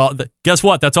right, that's all. Guess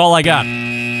what? That's all I got.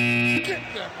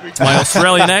 My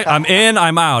Australian name. I'm in,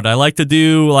 I'm out. I like to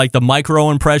do like the micro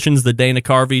impressions that Dana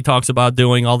Carvey talks about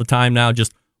doing all the time now.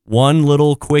 Just one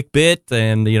little quick bit,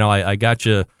 and I got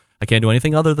you. I can't do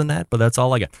anything other than that, but that's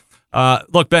all I got.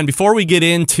 Look, Ben, before we get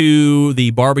into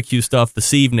the barbecue stuff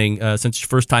this evening, since it's your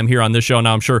first time here on this show,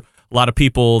 now I'm sure a lot of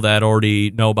people that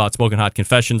already know about Smoking Hot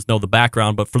Confessions know the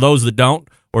background, but for those that don't,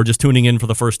 or just tuning in for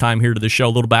the first time here to the show, a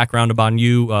little background about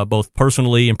you, both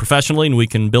personally and professionally, and we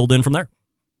can build in from there.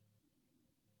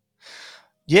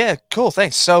 Yeah, cool.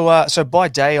 Thanks. So by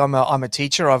day, I'm a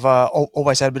teacher. I've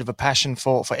always had a bit of a passion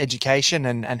for education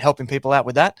and helping people out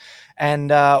with that.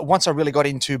 And once I really got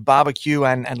into barbecue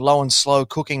and low and slow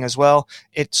cooking as well,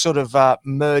 it sort of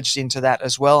merged into that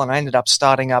as well. And I ended up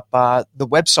starting up the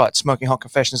website,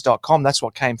 SmokingHotConfessions.com. That's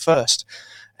what came first.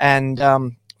 And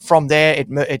from there,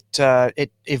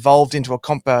 it evolved into a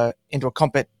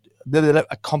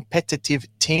competitive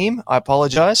team. I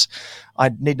apologize. I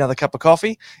need another cup of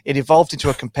coffee. It evolved into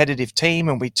a competitive team,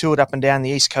 and we toured up and down the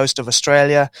east coast of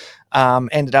Australia.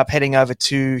 Ended up heading over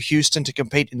to Houston to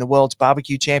compete in the World's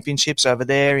Barbecue Championships over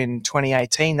there in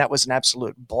 2018. That was an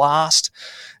absolute blast.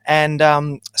 And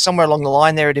somewhere along the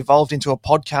line there, it evolved into a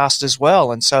podcast as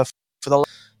well. And so for the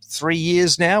 3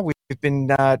 years now, we've been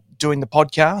doing the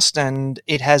podcast, and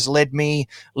it has led me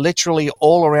literally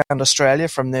all around Australia,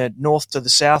 from the north to the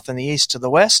south and the east to the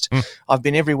west. I've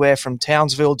been everywhere from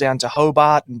Townsville down to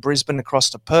Hobart and Brisbane across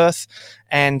to Perth,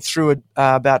 and through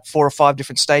about 4 or 5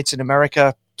 different states in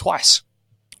America twice.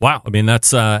 Wow. I mean,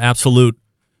 that's absolute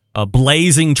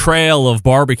blazing trail of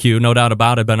barbecue, no doubt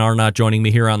about it. Ben Arnott joining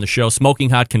me here on the show.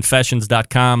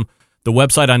 SmokingHotConfessions.com, the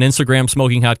website on Instagram,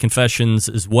 Smoking Hot Confessions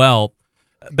as well.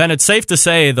 Ben, it's safe to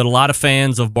say that a lot of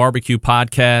fans of barbecue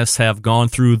podcasts have gone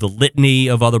through the litany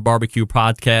of other barbecue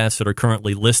podcasts that are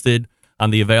currently listed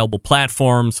on the available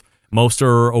platforms. Most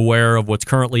are aware of what's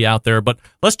currently out there, but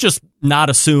let's just not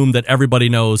assume that everybody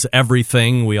knows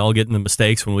everything. We all get into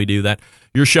mistakes when we do that.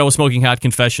 Your show, Smoking Hot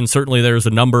Confessions, certainly there's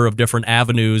a number of different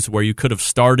avenues where you could have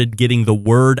started getting the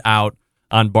word out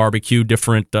on barbecue,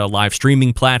 different live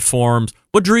streaming platforms.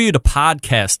 What drew you to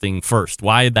podcasting first?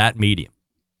 Why that medium?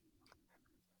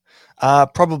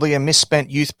 Probably a misspent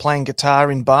youth playing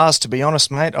guitar in bars, to be honest,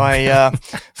 mate. I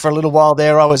for a little while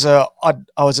there, I was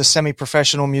a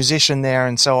semi-professional musician there,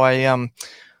 and so I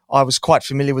was quite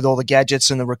familiar with all the gadgets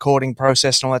and the recording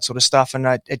process and all that sort of stuff, and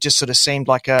it just sort of seemed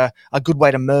like a good way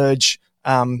to merge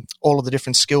all of the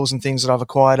different skills and things that I've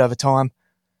acquired over time.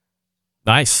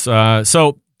 Nice.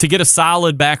 So to get a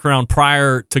solid background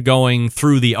prior to going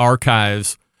through the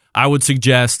archives, I would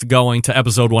suggest going to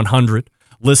episode 100,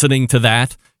 listening to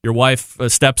that. Your wife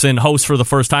steps in, hosts for the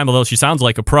first time, although she sounds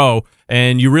like a pro,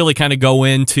 and you really kind of go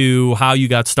into how you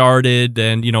got started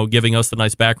and, giving us the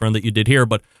nice background that you did here.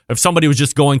 But if somebody was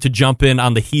just going to jump in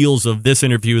on the heels of this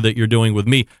interview that you're doing with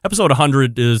me, episode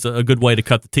 100 is a good way to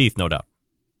cut the teeth, no doubt.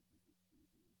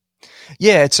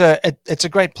 Yeah, it's a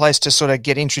great place to sort of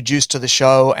get introduced to the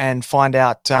show and find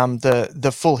out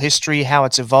the full history, how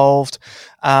it's evolved,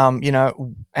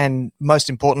 and most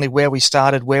importantly, where we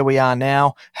started, where we are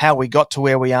now, how we got to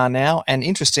where we are now, and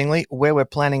interestingly, where we're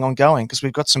planning on going, because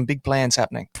we've got some big plans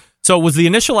happening. So was the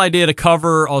initial idea to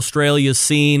cover Australia's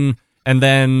scene and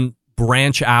then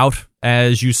branch out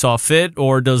as you saw fit,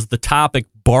 or does the topic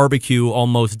barbecue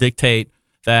almost dictate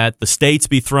that the States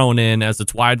be thrown in as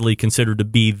it's widely considered to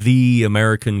be the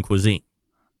American cuisine?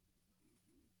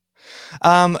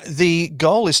 The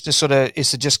goal is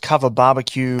to just cover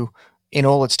barbecue in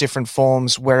all its different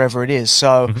forms wherever it is.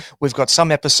 So we've got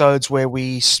some episodes where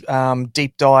we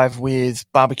deep dive with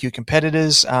barbecue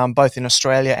competitors, both in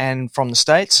Australia and from the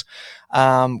States.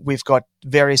 We've got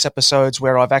various episodes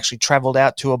where I've actually traveled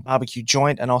out to a barbecue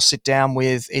joint and I'll sit down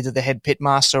with either the head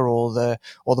pitmaster or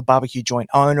the barbecue joint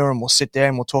owner, and we'll sit there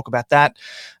and we'll talk about that.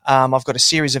 I've got a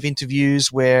series of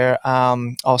interviews where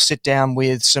I'll sit down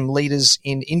with some leaders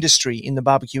in the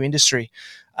barbecue industry.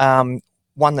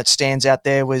 One that stands out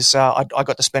there was I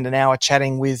got to spend an hour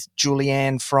chatting with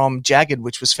Julianne from Jagged,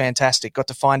 which was fantastic. Got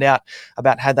to find out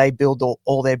about how they build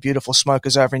all their beautiful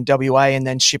smokers over in WA and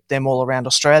then ship them all around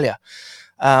Australia.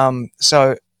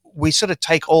 So we sort of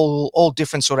take all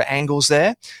different sort of angles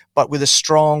there, but with a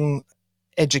strong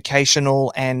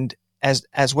educational and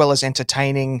as well as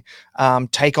entertaining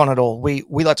take on it all. We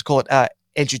like to call it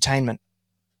edutainment.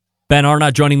 Ben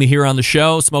Arnott joining me here on the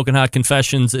show. Smoking Hot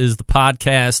Confessions is the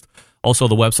podcast. Also,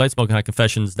 the website,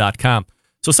 SmokingHotConfessions.com.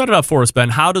 So set it up for us, Ben.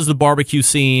 How does the barbecue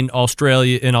scene in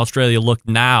Australia look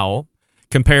now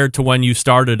compared to when you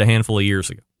started a handful of years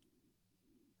ago?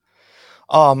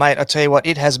 Oh, mate, I tell you what,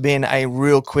 it has been a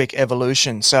real quick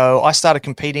evolution. So I started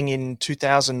competing in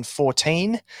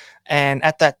 2014, and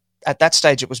at that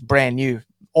stage, it was brand new.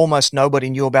 Almost nobody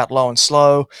knew about low and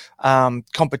slow.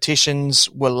 Competitions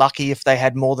were lucky if they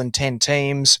had more than 10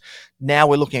 teams. Now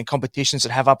we're looking at competitions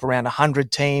that have up around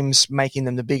 100 teams, making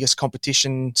them the biggest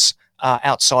competitions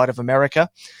outside of America.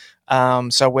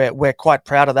 So we're quite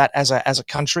proud of that as a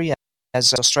country,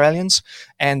 as Australians.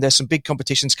 And there's some big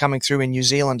competitions coming through in New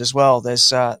Zealand as well.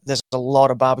 There's a lot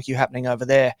of barbecue happening over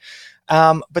there.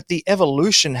 But the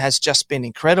evolution has just been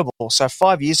incredible. So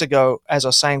 5 years ago, as I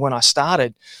was saying when I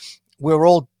started, we were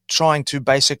all trying to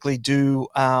basically do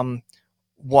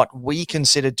what we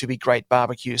considered to be great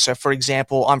barbecue. So, for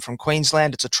example, I'm from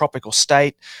Queensland. It's a tropical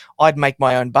state. I'd make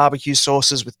my own barbecue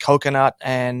sauces with coconut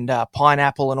and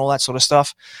pineapple and all that sort of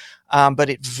stuff. But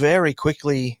it very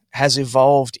quickly has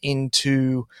evolved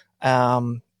into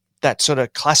that sort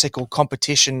of classical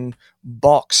competition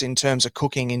box in terms of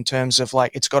cooking, in terms of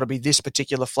like it's got to be this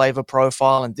particular flavor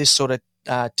profile and this sort of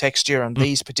texture and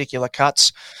these particular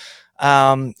cuts.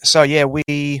 So yeah,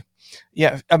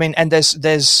 I mean, and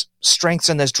there's strengths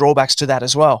and there's drawbacks to that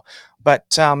as well.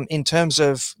 But in terms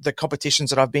of the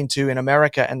competitions that I've been to in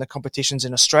America and the competitions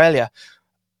in Australia,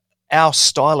 our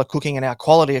style of cooking and our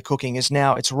quality of cooking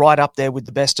it's right up there with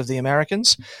the best of the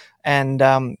Americans. And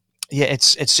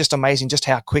it's just amazing just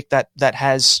how quick that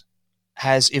has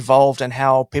evolved and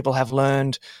how people have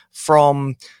learned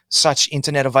from such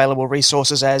internet available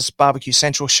resources as Barbecue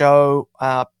Central Show,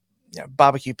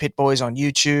 Barbecue Pit Boys on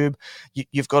YouTube.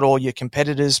 You've got all your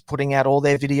competitors putting out all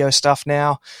their video stuff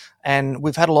now, and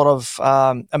we've had a lot of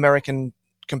American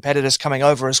competitors coming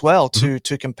over as well to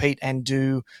compete and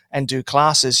do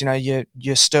classes. You know,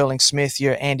 your Sterling Smith,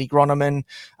 your Andy Groneman,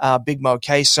 Big Mo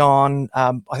Cason.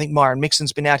 I think Myron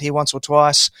Mixon's been out here once or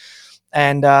twice,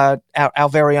 and our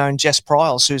very own Jess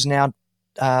Pryles, who's now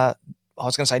I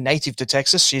was going to say native to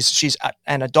Texas. She's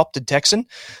an adopted Texan.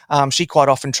 She quite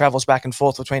often travels back and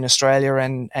forth between Australia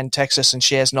and Texas and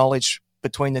shares knowledge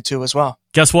between the two as well.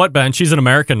 Guess what, Ben? She's an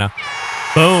American now.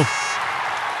 Boom.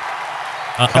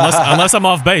 Unless I'm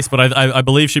off base, but I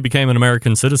believe she became an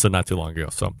American citizen not too long ago.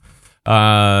 So,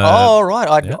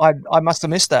 right. I must have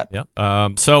missed that. Yeah.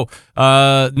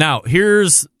 Now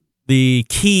here's the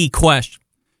key question: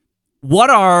 what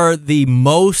are the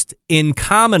most in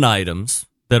common items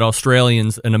that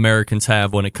Australians and Americans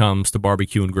have when it comes to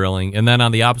barbecue and grilling? And then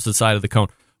on the opposite side of the cone,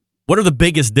 what are the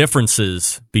biggest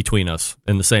differences between us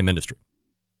in the same industry?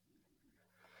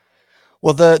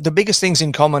 Well, the biggest things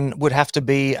in common would have to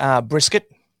be brisket.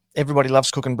 Everybody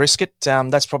loves cooking brisket.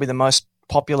 That's probably the most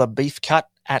popular beef cut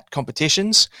at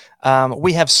competitions.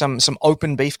 We have some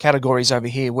open beef categories over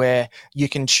here where you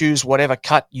can choose whatever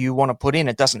cut you want to put in.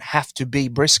 It doesn't have to be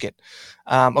brisket.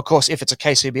 Of course, if it's a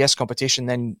KCBS competition,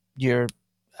 then you're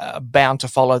bound to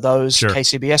follow those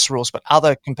KCBS rules. But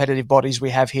other competitive bodies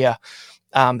we have here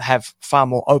have far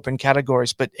more open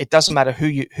categories. But it doesn't matter who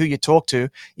you talk to.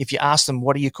 If you ask them,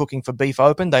 what are you cooking for beef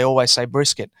open? They always say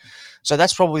brisket. So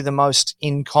that's probably the most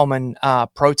in common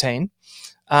protein.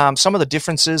 Some of the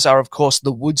differences are, of course,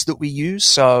 the woods that we use.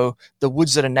 So the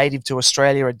woods that are native to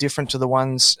Australia are different to the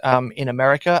ones in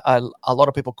America. A lot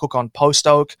of people cook on post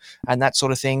oak and that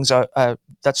sort of thing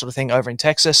over in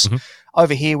Texas. Mm-hmm.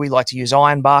 Over here, we like to use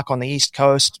ironbark on the East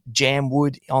Coast, jam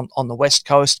wood on the West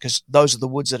Coast, because those are the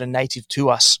woods that are native to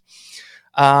us.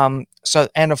 And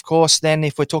of course, then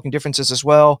if we're talking differences as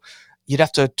well, you'd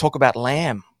have to talk about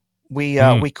lamb. We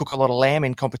cook a lot of lamb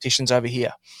in competitions over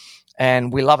here,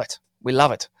 and we love it. We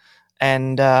love it.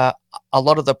 And a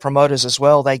lot of the promoters as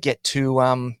well, they get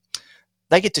to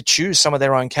choose some of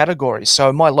their own categories.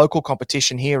 So my local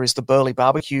competition here is the Burleigh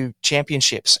Barbecue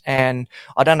Championships. And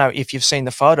I don't know if you've seen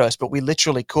the photos, but we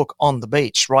literally cook on the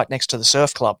beach right next to the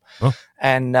surf club. Oh.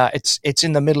 And it's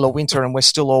in the middle of winter and we're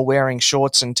still all wearing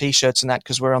shorts and T-shirts and that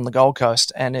because we're on the Gold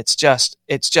Coast. And it's just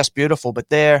beautiful. But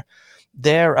their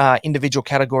individual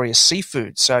category is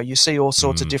seafood. So you see all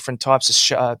sorts of different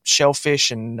types of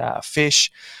shellfish and fish.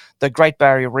 The Great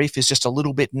Barrier Reef is just a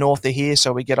little bit north of here,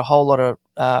 so we get a whole lot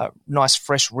of nice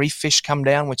fresh reef fish come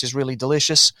down, which is really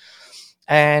delicious.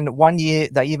 And one year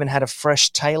they even had a fresh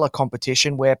tailor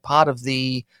competition where part of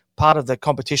the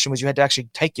competition was you had to actually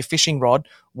take your fishing rod,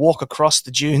 walk across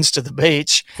the dunes to the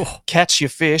beach, catch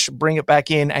your fish, bring it back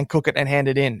in, and cook it and hand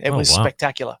it in. It was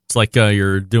spectacular. It's like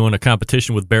you're doing a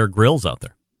competition with Bear Grylls out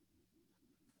there.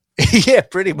 Yeah,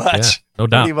 pretty much. Yeah, no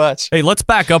doubt. Pretty much. Hey, let's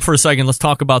back up for a second. Let's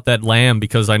talk about that lamb,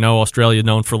 because I know Australia is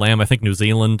known for lamb. I think New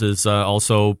Zealand is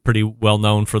also pretty well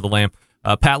known for the lamb.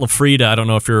 Pat LaFrieda, I don't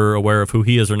know if you're aware of who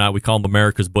he is or not. We call him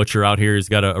America's Butcher out here. He's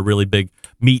got a really big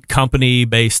meat company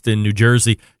based in New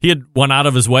Jersey. He had went out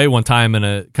of his way one time in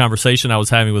a conversation I was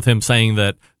having with him saying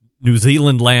that New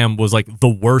Zealand lamb was like the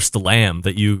worst lamb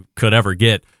that you could ever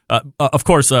get. Of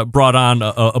course, brought on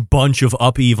a bunch of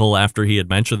upheaval after he had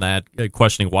mentioned that,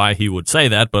 questioning why he would say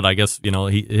that. But I guess,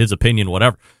 his opinion,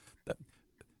 whatever.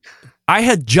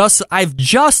 I've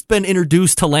just been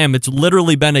introduced to lamb. It's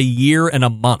literally been a year and a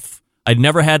month. I'd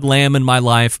never had lamb in my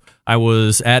life. I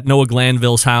was at Noah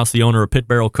Glanville's house, the owner of Pit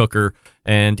Barrel Cooker,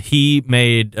 and he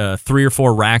made 3 or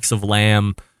 4 racks of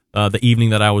lamb the evening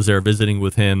that I was there visiting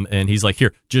with him. And he's like,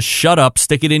 here, just shut up,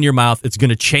 stick it in your mouth. It's going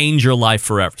to change your life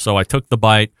forever. So I took the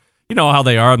bite. You know how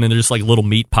they are. I mean, they're just like little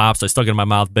meat pops. I stuck it in my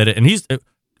mouth, bit it. And he's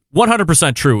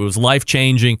 100% true. It was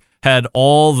life-changing, had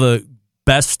all the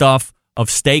best stuff of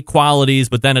steak qualities,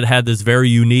 but then it had this very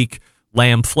unique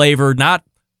lamb flavor. Not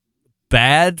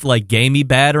bad, like gamey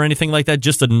bad or anything like that.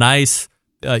 Just a nice,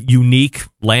 unique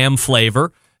lamb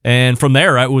flavor. And from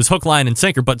there, it was hook, line, and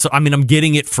sinker. But, I'm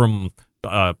getting it from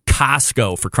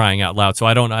Costco, for crying out loud. So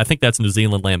I think that's New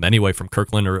Zealand lamb anyway from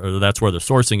Kirkland, or that's where they're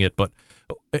sourcing it. But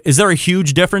is there a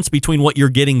huge difference between what you're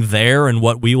getting there and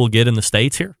what we will get in the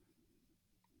States here?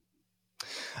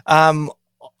 I'm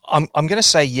going to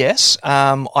say yes.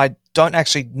 I don't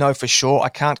actually know for sure. I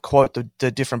can't quote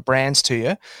the different brands to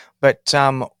you, but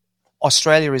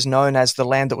Australia is known as the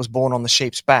land that was born on the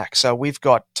sheep's back. So we've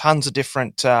got tons of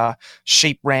different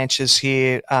sheep ranches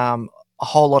here, a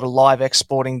whole lot of live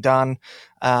exporting done,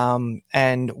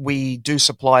 and we do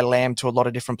supply lamb to a lot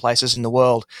of different places in the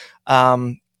world.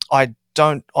 I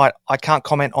can't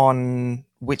comment on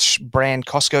which brand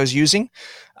Costco is using,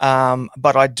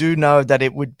 but I do know that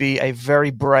it would be a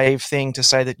very brave thing to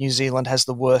say that New Zealand has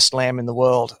the worst lamb in the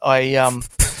world. I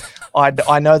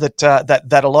know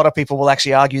that a lot of people will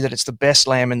actually argue that it's the best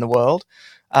lamb in the world.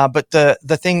 But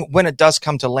the thing, when it does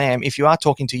come to lamb, if you are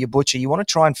talking to your butcher, you want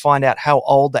to try and find out how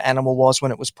old the animal was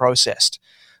when it was processed,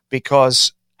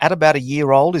 because at about a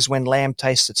year old is when lamb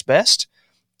tastes its best.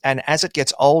 And as it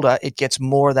gets older, it gets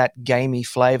more of that gamey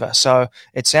flavor. So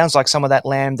it sounds like some of that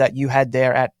lamb that you had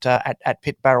there at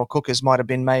Pit Barrel Cookers might have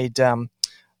been made,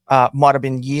 might have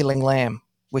been yearling lamb,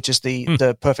 which is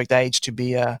the perfect age to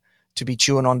be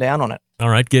chewing on down on it. All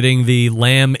right, getting the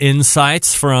lamb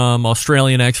insights from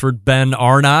Australian expert Ben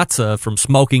Arnott from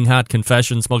Smoking Hot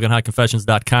Confessions,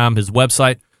 SmokingHotConfessions.com, his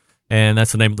website. And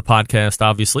that's the name of the podcast,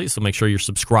 obviously. So make sure you're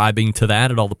subscribing to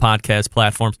that at all the podcast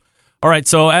platforms. All right,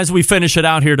 so as we finish it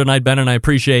out here tonight, Ben, and I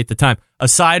appreciate the time,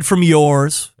 aside from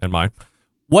yours and mine,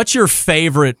 what's your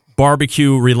favorite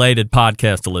barbecue-related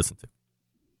podcast to listen to?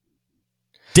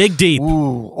 Dig deep.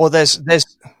 Ooh, well, there's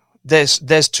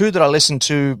two that I listen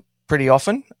to pretty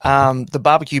often. The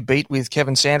Barbecue Beat with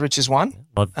Kevin Sandwich is one.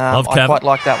 Love Kevin. I quite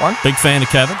like that one. Big fan of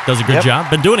Kevin. Does a good job.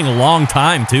 Been doing it a long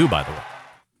time, too, by the way.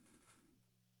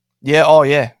 Yeah, oh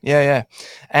yeah.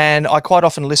 And I quite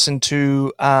often listen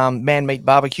to Man Meat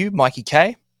Barbecue, Mikey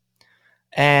K.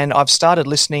 And I've started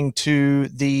listening to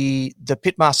the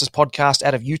Pitmasters podcast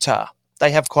out of Utah.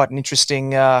 They have quite an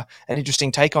interesting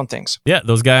take on things. Yeah,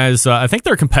 those guys, I think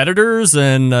they're competitors,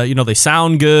 and they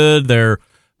sound good. They're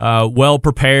well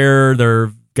prepared.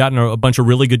 They're gotten a bunch of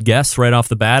really good guests right off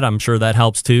the bat. I'm sure that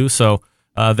helps too. So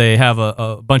they have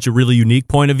a bunch of really unique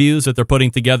point of views that they're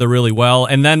putting together really well.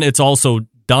 And then it's also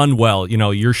done well.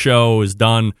 Your show is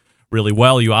done really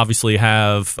well. You obviously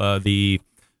have the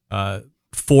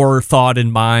forethought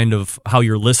in mind of how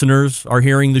your listeners are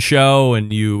hearing the show,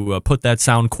 and you put that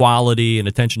sound quality and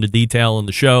attention to detail in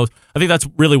the shows. I think that's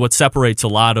really what separates a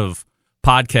lot of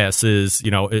podcasts is,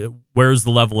 where's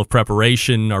the level of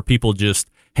preparation? Are people just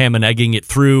ham and egging it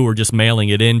through or just mailing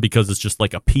it in because it's just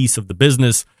like a piece of the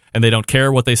business and they don't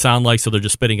care what they sound like, so they're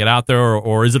just spitting it out there?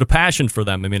 Or is it a passion for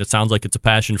them? I mean, it sounds like it's a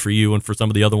passion for you and for some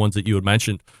of the other ones that you had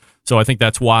mentioned. So I think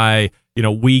that's why,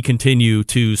 we continue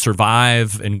to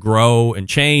survive and grow and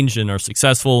change and are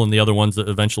successful, and the other ones that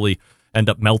eventually end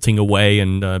up melting away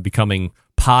and becoming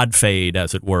pod fade,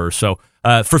 as it were. So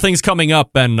for things coming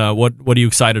up, Ben, what are you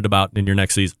excited about in your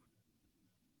next season?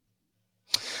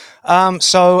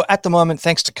 So at the moment,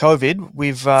 thanks to COVID,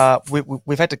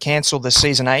 we've had to cancel the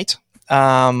season 8.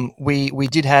 We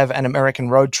did have an American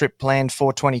road trip planned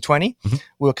for 2020. Mm-hmm.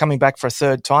 We were coming back for a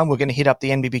third time. We're going to hit up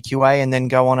the NBBQA and then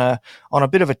go on a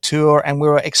bit of a tour, and we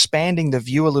were expanding the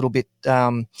view a little bit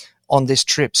on this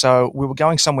trip. So we were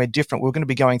going somewhere different. We were going to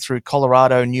be going through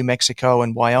Colorado, New Mexico,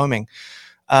 and Wyoming.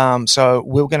 So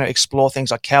we were going to explore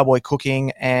things like cowboy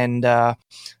cooking and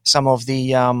some of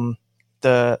the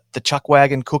chuck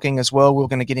wagon cooking as well. We're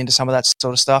going to get into some of that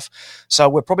sort of stuff. So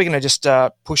we're probably going to just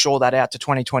push all that out to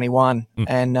 2021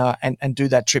 and do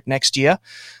that trip next year.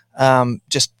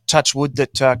 Just touch wood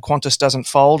that Qantas doesn't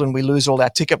fold and we lose all our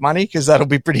ticket money, because that'll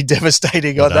be pretty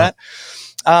devastating on that.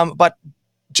 But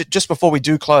just before we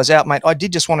do close out, mate, I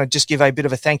did just want to just give a bit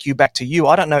of a thank you back to you.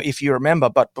 I don't know if you remember,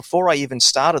 but before I even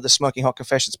started the Smoking Hot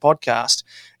Confessions podcast,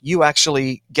 you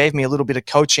actually gave me a little bit of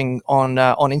coaching on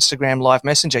Instagram Live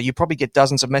Messenger. You probably get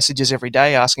dozens of messages every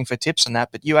day asking for tips and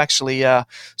that, but you actually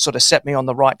sort of set me on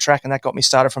the right track, and that got me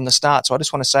started from the start. So I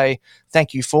just want to say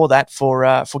thank you for that,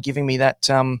 for giving me that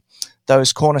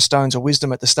those cornerstones of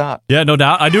wisdom at the start. Yeah, no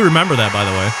doubt. I do remember that, by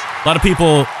the way. A lot of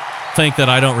people think that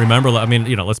I don't remember. I mean,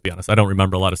 let's be honest. I don't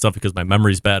remember a lot of stuff because my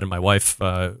memory's bad, and my wife,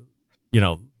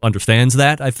 understands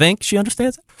that. I think she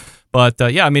understands it.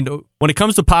 But yeah, I mean, when it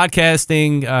comes to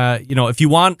podcasting, if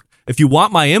you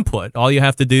want my input, all you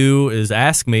have to do is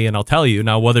ask me, and I'll tell you.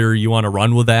 Now, whether you want to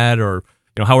run with that or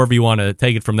however you want to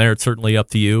take it from there, it's certainly up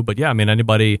to you. But yeah, I mean,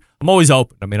 I'm always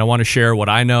open. I mean, I want to share what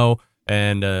I know,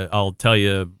 and I'll tell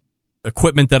you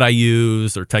equipment that I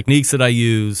use or techniques that I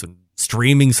use and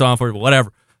streaming software,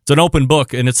 whatever. It's an open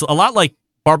book, and it's a lot like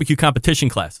barbecue competition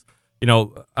class.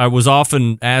 I was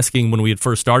often asking when we had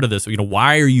first started this,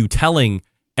 why are you telling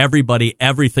everybody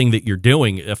everything that you're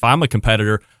doing? If I'm a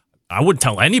competitor, I wouldn't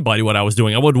tell anybody what I was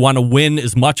doing. I would want to win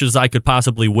as much as I could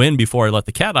possibly win before I let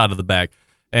the cat out of the bag.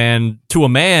 And to a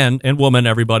man and woman,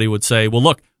 everybody would say, well,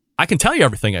 look, I can tell you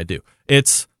everything I do.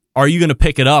 It's, are you going to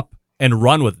pick it up and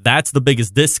run with it? That's the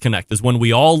biggest disconnect, is when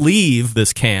we all leave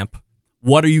this camp,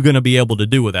 what are you going to be able to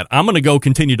do with that? I'm going to go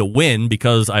continue to win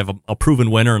because I'm a proven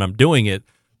winner and I'm doing it.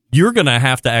 You're going to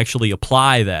have to actually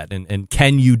apply that, and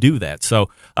can you do that? So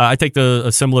I take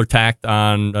a similar tact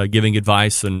on giving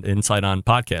advice and insight on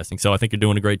podcasting. So I think you're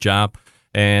doing a great job,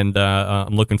 and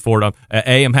I'm looking forward to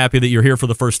I'm happy that you're here for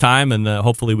the first time, and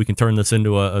hopefully we can turn this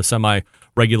into a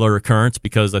semi-regular occurrence,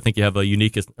 because I think you have a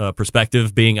unique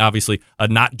perspective, being obviously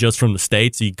not just from the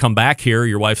States. You come back here,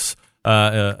 your wife's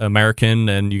American,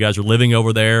 and you guys are living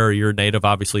over there, or you're native,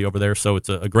 obviously, over there. So it's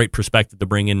a great perspective to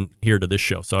bring in here to this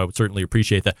show. So I would certainly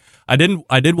appreciate that. I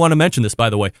did want to mention this, by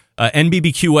the way.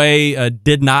 NBBQA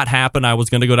did not happen. I was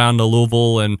going to go down to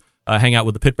Louisville and hang out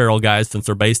with the Pit Barrel guys since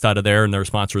they're based out of there and they're a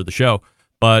sponsor of the show.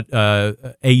 But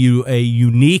a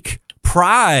unique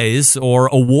prize or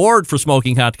award for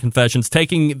Smoking Hot Confessions,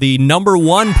 taking the number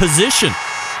 1 position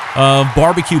of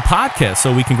barbecue podcast.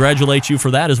 So we congratulate you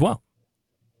for that as well.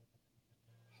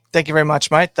 Thank you very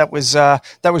much, mate. That was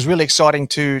really exciting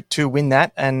to win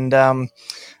that, and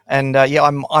yeah,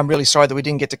 I'm really sorry that we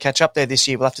didn't get to catch up there this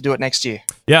year. We'll have to do it next year.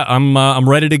 Yeah, I'm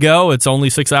ready to go. It's only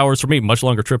 6 hours for me, much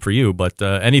longer trip for you. But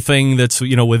anything that's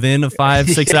within a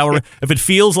 5-6 hour, if it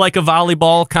feels like a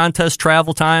volleyball contest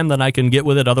travel time, then I can get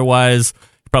with it. Otherwise,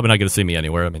 you're probably not going to see me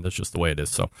anywhere. I mean, that's just the way it is.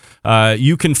 So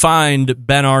you can find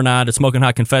Ben Arnott at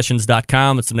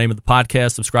SmokingHotConfessions.com. It's the name of the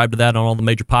podcast. Subscribe to that on all the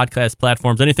major podcast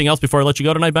platforms. Anything else before I let you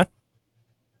go tonight, Ben?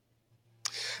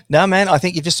 No, man, I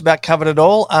think you've just about covered it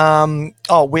all.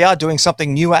 We are doing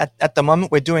something new at the moment.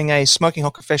 We're doing a Smoking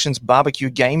Hot Confessions barbecue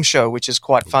game show, which is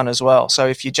quite fun as well. So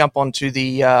if you jump onto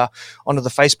the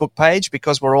Facebook page,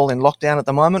 because we're all in lockdown at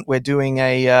the moment, we're doing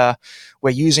we're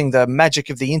using the magic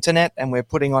of the internet, and we're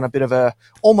putting on a bit of a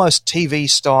almost TV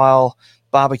style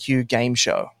barbecue game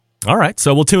show. All right,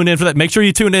 so we'll tune in for that. Make sure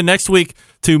you tune in next week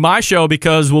to my show,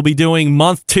 because we'll be doing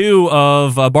month 2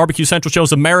 of Barbecue Central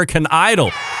Show's American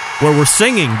Idol, where we're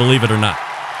singing, believe it or not.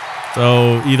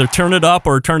 So either turn it up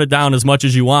or turn it down as much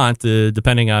as you want,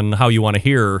 depending on how you want to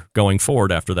hear going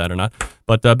forward after that or not.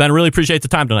 But Ben, really appreciate the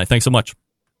time tonight. Thanks so much.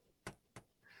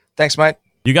 Thanks, mate.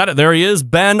 You got it. There he is,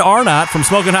 Ben Arnott from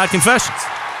Smoking Hot Confessions.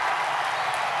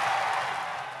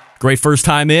 Great first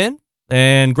time in,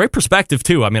 and great perspective,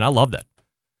 too. I mean, I love that.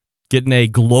 Getting a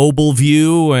global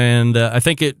view, and I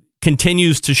think it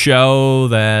continues to show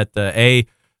that,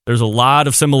 there's a lot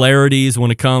of similarities when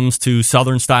it comes to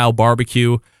Southern-style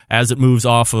barbecue as it moves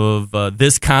off of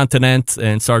this continent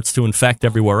and starts to infect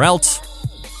everywhere else.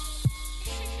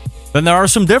 Then there are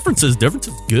some differences.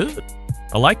 Differences good.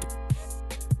 I like it.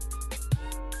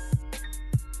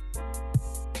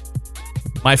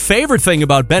 My favorite thing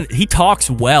about Ben, he talks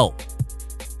well.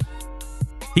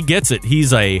 He gets it. He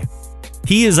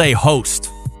is a host.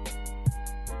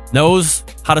 Knows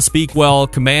how to speak well,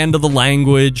 command of the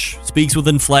language, speaks with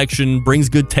inflection, brings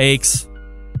good takes,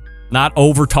 not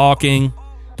over-talking,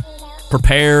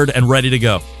 prepared and ready to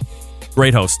go.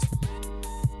 Great host.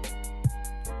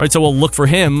 All right, so we'll look for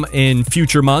him in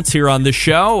future months here on this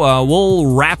show.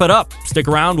 We'll wrap it up. Stick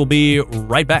around. We'll be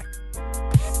right back.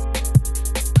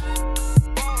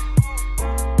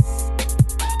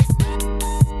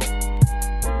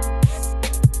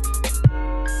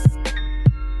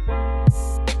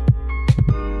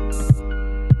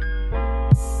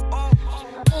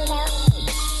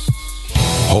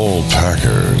 Whole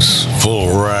packers,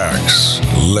 full racks,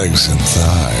 legs and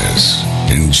thighs,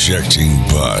 injecting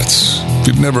butts. If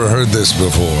you've never heard this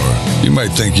before, you might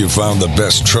think you found the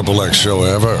best XXX show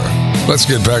ever. Let's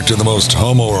get back to the most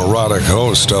homoerotic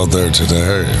host out there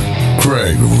today,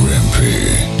 Greg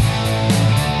Rempe.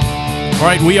 All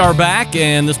right, we are back,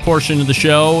 and this portion of the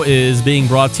show is being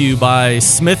brought to you by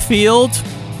Smithfield.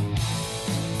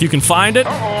 If you can find it.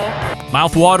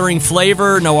 Mouth-watering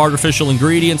flavor, no artificial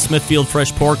ingredients. Smithfield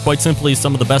fresh pork, quite simply,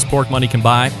 some of the best pork money can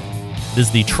buy. It is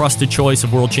the trusted choice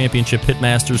of World Championship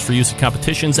pitmasters for use in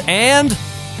competitions and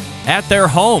at their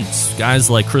homes. Guys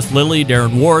like Chris Lilly,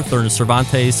 Darren Worth, Ernest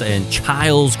Cervantes, and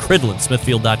Childs Cridlin,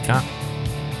 Smithfield.com.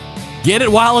 Get it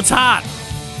while it's hot.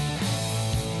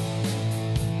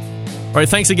 All right,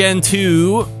 thanks again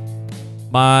to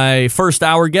my first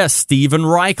hour guests, Stephen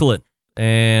Reichlin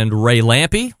and Ray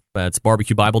Lampe. That's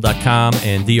barbecuebible.com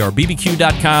and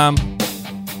drbbq.com.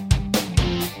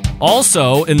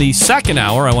 Also, in the second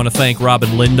hour, I want to thank Robin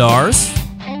Lindars,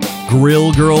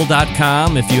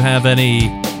 grillgirl.com. If you have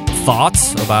any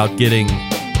thoughts about getting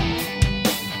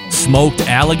smoked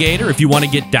alligator, if you want to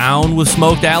get down with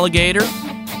smoked alligator,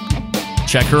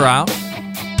 check her out.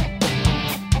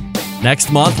 Next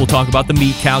month, we'll talk about the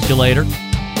meat calculator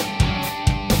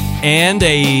and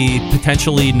a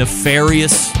potentially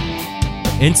nefarious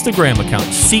Instagram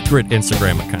account, secret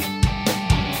Instagram account.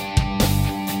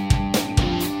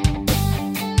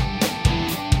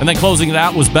 And then closing it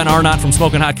out was Ben Arnott from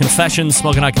Smoking Hot Confessions,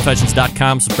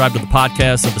 SmokingHotConfessions.com. Subscribe to the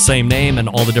podcast of the same name and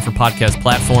all the different podcast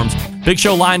platforms. Big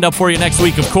show lined up for you next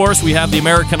week. Of course, we have the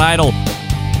American Idol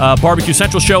Barbecue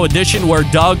Central Show edition, where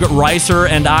Doug Reiser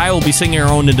and I will be singing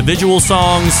our own individual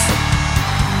songs.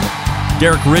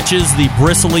 Derek Riches, the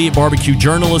bristly barbecue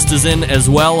journalist, is in as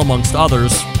well, amongst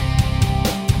others.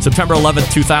 September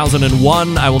 11th,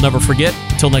 2001. I will never forget.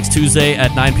 Until next Tuesday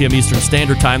at 9 p.m. Eastern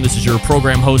Standard Time, this is your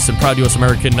program host and proud U.S.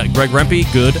 American, Greg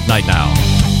Rempe. Good night now.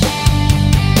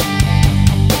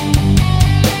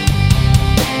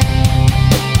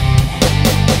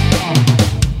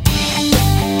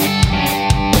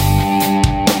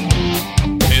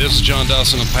 This is John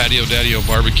Dawson of Patio Daddio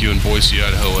Barbecue in Boise,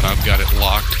 Idaho, and I've got it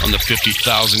locked on the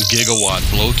 50,000 gigawatt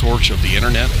blowtorch of the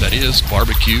internet that is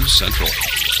Barbecue Central.